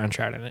threw brown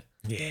trout in it.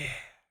 Yeah.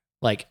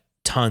 Like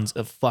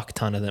a fuck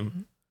ton of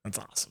them. That's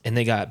awesome. And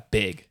they got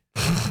big.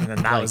 And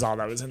then that was all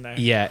that was in there.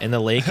 Yeah, and the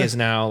lake is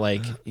now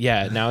like,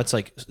 now it's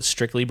like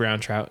strictly brown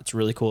trout. It's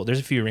really cool. There's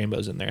a few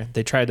rainbows in there.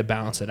 They tried to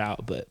balance it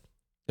out, but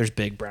there's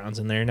big browns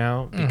in there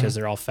now because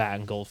they're all fat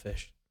and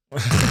goldfish.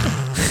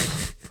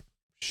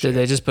 Did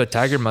they just put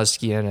tiger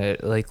muskie in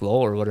it, Lake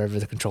Lowell or whatever,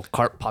 to control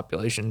carp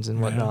populations and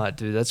whatnot?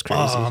 Dude, that's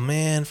crazy. Oh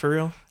man, for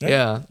real?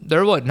 Yeah.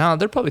 They're what now?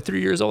 They're probably 3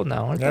 years old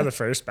now, aren't they? The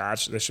first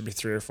batch. There should be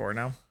 3 or 4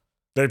 now.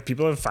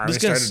 People have finally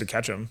This gonna started to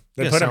catch them.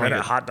 They gonna put them sound in like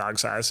at hot dog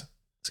size.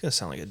 It's gonna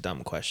sound like a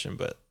dumb question,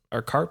 but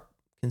are carp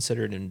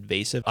considered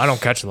invasive? I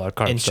don't catch a lot of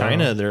carp. In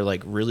China, they're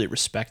like really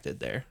respected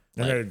there.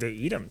 And Like, they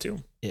eat them too.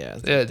 yeah,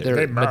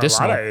 they're A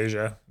medicinal. lot of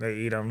Asia, they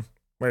eat them,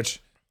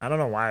 which I don't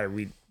know why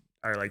we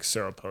are like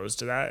so opposed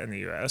to that in the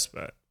U.S.,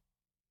 but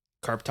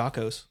carp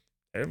tacos.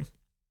 I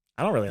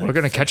don't really. We're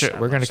gonna catch it.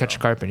 We're gonna catch a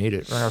carp and eat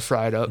it. We're gonna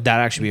fry it up.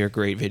 That'd actually be a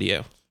great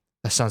video.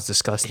 That sounds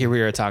disgusting. Here we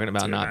are talking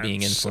about Dude, not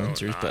being I'm so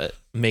influencers, not. but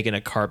making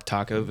a carp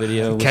taco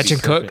video. would Catch be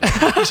and cook.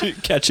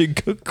 perfect. Catch and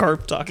cook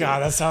carp taco.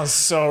 God, that sounds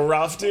so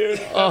rough, dude.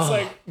 That's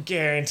like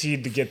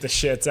guaranteed to get the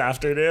shits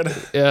after, dude.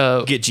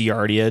 Yeah, Get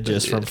giardia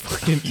just from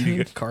fucking eating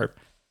a carp.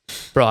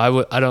 bro.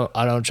 I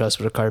don't trust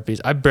what a carp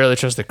is. I barely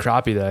trust the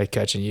crappie that I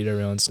catch and eat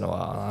every once in a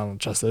while. I don't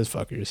trust those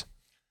fuckers.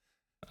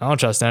 I don't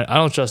trust that. I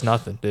don't trust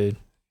nothing, dude.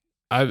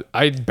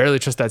 I barely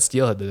trust that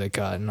steelhead that they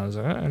caught, and I was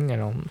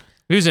like,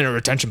 he was in a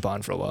retention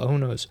pond for a while. Who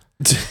knows?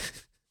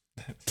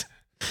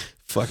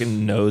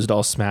 Fucking nosed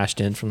all smashed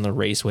in from the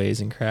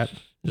raceways and crap.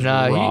 Just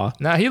raw.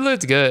 He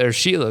looked good, or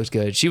she looked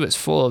good. She was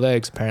full of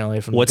eggs apparently.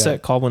 From What's the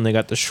that called when they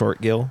got the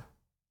short gill?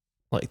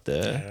 Like I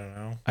the don't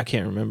know. I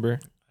can't remember.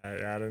 I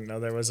didn't know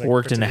there was like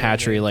Worked in a particular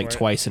hatchery name like for it.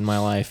 twice in my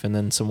life, and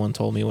then someone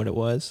told me what it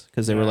was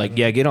because they were Yeah, like, I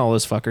 "Yeah, get all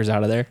those fuckers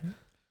out of there."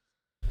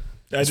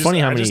 It's funny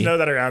how I just many- know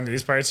that around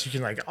these parts you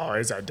can like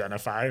always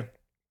identify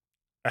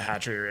a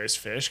hatchery raised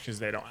fish because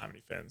they don't have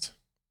any fins.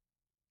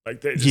 Like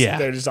they're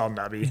just all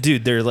nubby.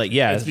 Dude, they're like,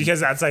 yeah, It's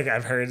because that's like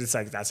I've heard it's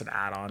like that's an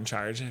add-on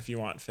charge if you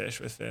want fish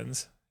with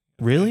fins.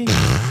 really?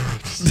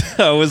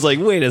 I was like,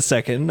 wait a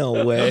second,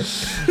 no way.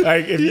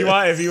 Like if you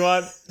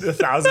want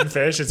 1,000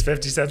 fish, it's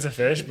 50 cents a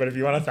fish. But if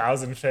you want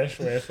 1,000 fish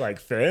with like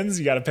fins,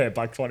 you got to pay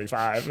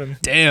 $1.25.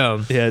 And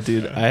Damn. Yeah,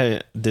 dude,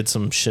 I did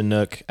some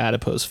Chinook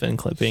adipose fin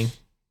clipping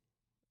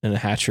in a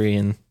hatchery,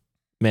 and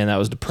man, that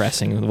was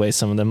depressing the way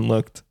some of them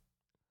looked.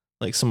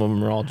 Like some of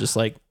them were all just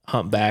like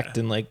humpbacked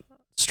and like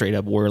straight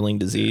up whirling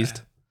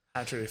diseased.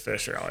 hatchery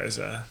fish are always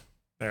they're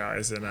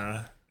always in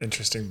a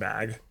interesting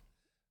bag.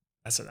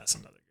 That's another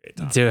great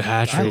topic. Dude,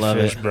 hatchery I love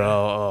fish, it. bro.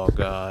 Oh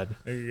god.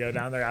 You can go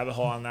down the rabbit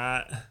hole on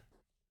that.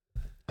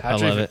 I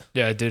love it.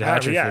 Yeah, dude, Yeah,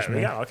 hatchery we fish,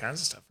 man. got all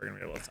kinds of stuff we're gonna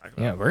be able to talk about.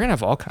 Yeah, we're gonna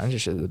have all kinds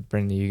of shit to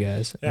bring to you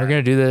guys. Yeah. We're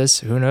gonna do this.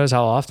 Who knows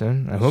how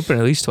often? I'm hoping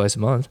at least twice a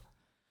month.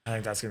 I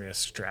think that's gonna be a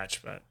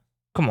stretch, but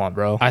Come on,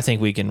 bro. I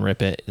think we can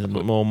rip it.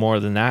 Well, more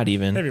than that,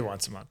 even. maybe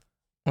once a month.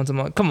 Once a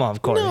month. Come on,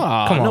 Corey. No,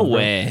 Come on, no bro.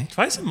 way.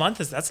 Twice a month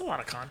that's a lot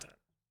of content.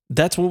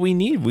 That's what we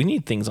need. We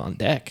need things on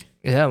deck.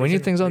 Yeah, we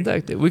need things on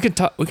deck. Dude. We could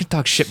talk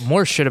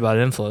more shit about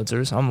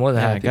influencers. I'm more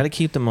than Yeah, happy. got to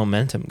keep the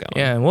momentum going.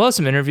 Yeah, and we'll have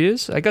some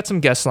interviews. I got some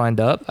guests lined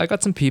up. I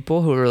got some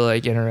people who are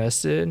like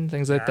interested and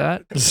things like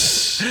that.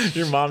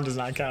 Your mom does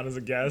not count as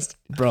a guest.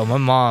 Bro, my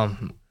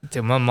mom,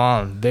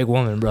 big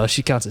woman, bro.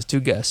 She counts as 2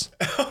 guests.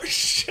 Oh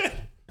shit.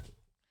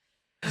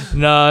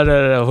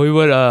 No. We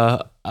would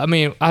I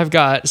mean, I've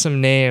got some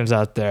names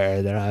out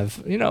there that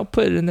I've,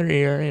 put in their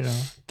ear,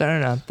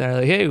 throwing out there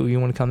like, hey, you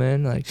want to come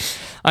in? Like,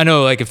 I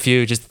know like a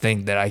few just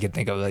think that I could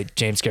think of, like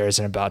James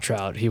Garrison about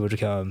trout. He would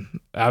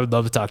come. I would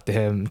love to talk to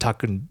him,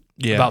 talking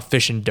about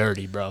fishing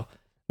dirty, bro.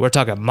 We're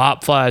talking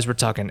mop flies, we're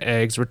talking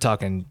eggs, we're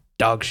talking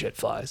dog shit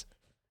flies.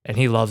 And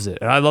he loves it.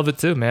 And I love it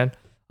too, man.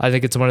 I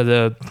think it's one of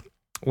the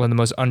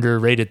most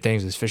underrated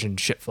things is fishing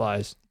shit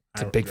flies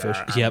to big fish.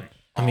 Yep.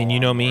 I mean, you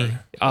know me.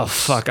 Oh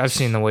fuck! I've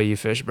seen the way you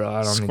fish, bro.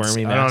 I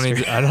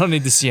don't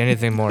need to see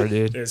anything more,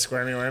 dude. Dude,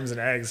 squirmy worms and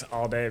eggs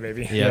all day,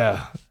 baby.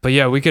 Yeah. But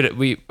yeah,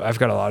 I've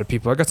got a lot of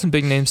people. I got some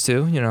big names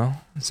too, you know.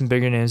 Some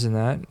bigger names than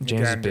that.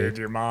 James Again, is big. dude,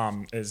 your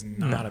mom is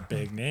not a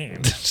big name.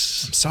 I'm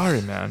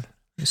sorry, man.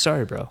 I'm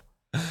sorry, bro.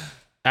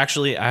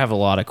 Actually, I have a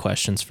lot of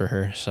questions for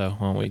her. So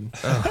why don't we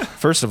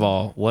first of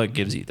all, what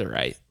gives you the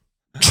right?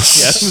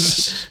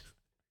 Yes.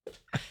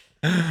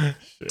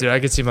 Dude, I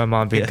could see my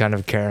mom being kind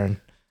of Karen.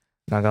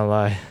 Not gonna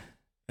lie.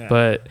 Yeah.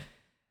 But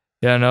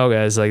yeah, no,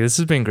 guys, like this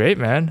has been great,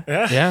 man.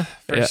 Yeah.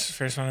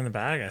 First one in the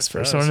bag, I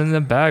suppose. First one in the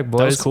bag, boys.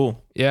 That was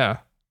cool. Yeah.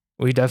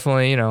 We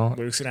definitely, you know.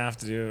 Luke's gonna have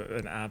to do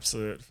an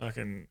absolute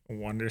fucking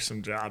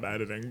wondersome job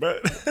editing,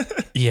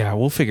 but yeah,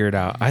 we'll figure it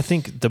out. I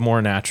think the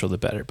more natural, the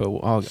better. But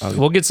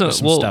we'll get some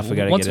stuff we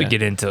gotta once get we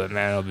get into it,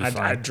 man. It'll be fine.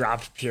 I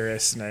dropped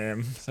Purist's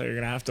name, so you're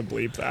gonna have to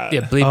bleep that.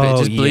 Yeah, bleep it.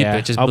 Just bleep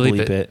it. Just I'll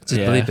bleep it.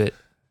 Just bleep it.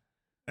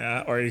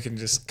 Yeah, or you can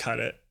just cut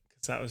it.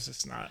 That was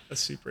just not a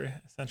super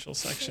essential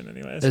section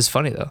anyways. It's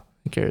funny though.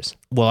 Who cares?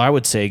 Well, I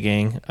would say,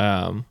 gang,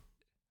 to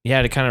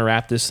kind of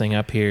wrap this thing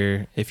up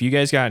here, if you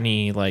guys got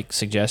any like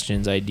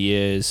suggestions,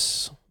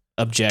 ideas,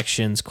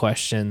 objections,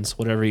 questions,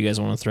 whatever you guys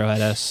want to throw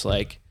at us,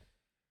 like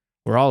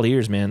we're all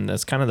ears, man.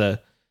 That's kind of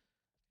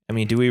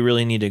do we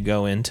really need to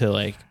go into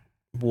like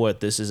what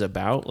this is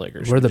about? Like,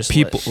 or we're the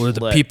people's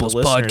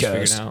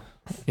podcast.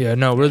 Yeah,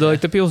 no, we're the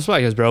people's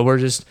podcast, bro. We're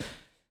just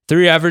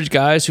 3 average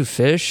guys who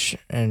fish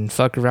and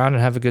fuck around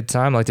and have a good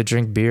time, like to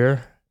drink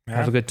beer,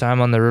 have a good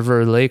time on the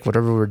river or lake,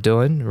 whatever we're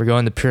doing. We're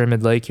going to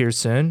Pyramid Lake here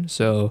soon,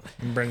 so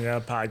bring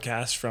a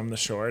podcast from the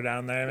shore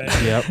down there,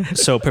 maybe. Yep.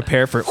 So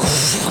prepare for.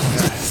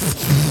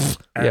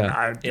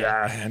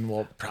 And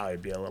we'll probably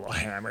be a little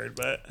hammered,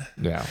 but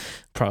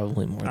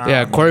probably more.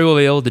 Yeah, Corey will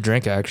be able to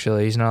drink.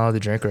 Actually, he's not allowed to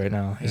drink right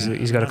now.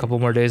 He's got a couple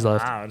more days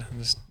left. I'm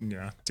just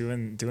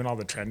doing all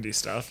the trendy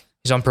stuff.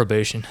 He's on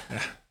probation.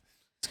 Yeah,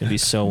 it's gonna be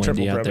so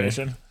windy out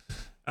probation.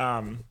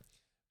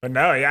 But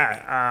no,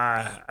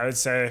 I would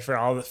say for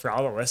all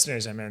the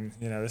listeners, I mean,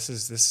 you know, this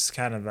is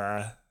kind of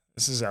a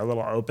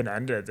little open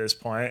ended at this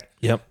point.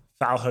 Yep.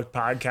 Foul Hook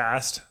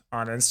Podcast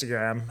on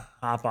Instagram.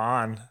 Hop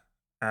on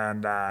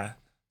and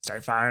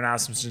start firing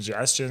out some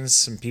suggestions,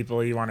 some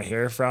people you want to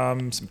hear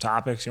from, some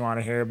topics you want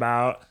to hear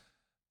about.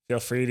 Feel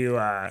free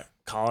to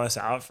call us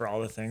out for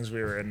all the things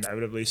we were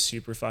inevitably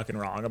super fucking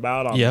wrong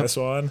about on this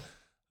one.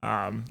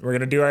 We're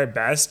gonna do our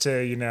best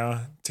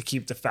to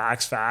keep the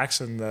facts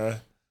and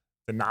the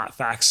not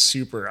facts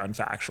super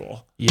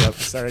unfactual. Yep.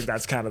 So I think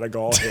that's kind of the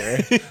goal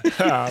here.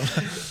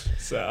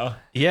 So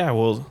yeah,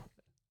 well,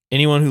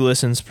 anyone who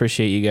listens,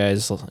 appreciate you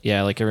guys.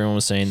 Yeah, like everyone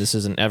was saying, this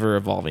is an ever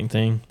evolving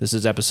thing. This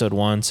is episode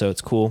 1, so it's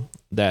cool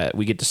that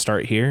we get to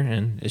start here,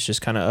 and it's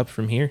just kind of up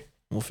from here.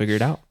 We'll figure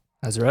it out.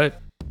 That's right.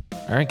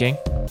 All right, gang.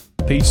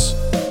 Peace.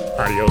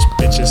 Adios,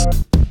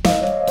 bitches.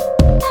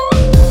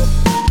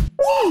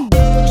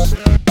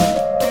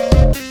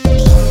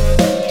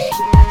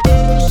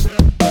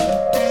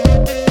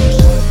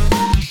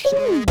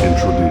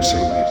 Introducing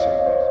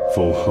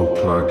Full Hope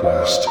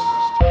Podcast.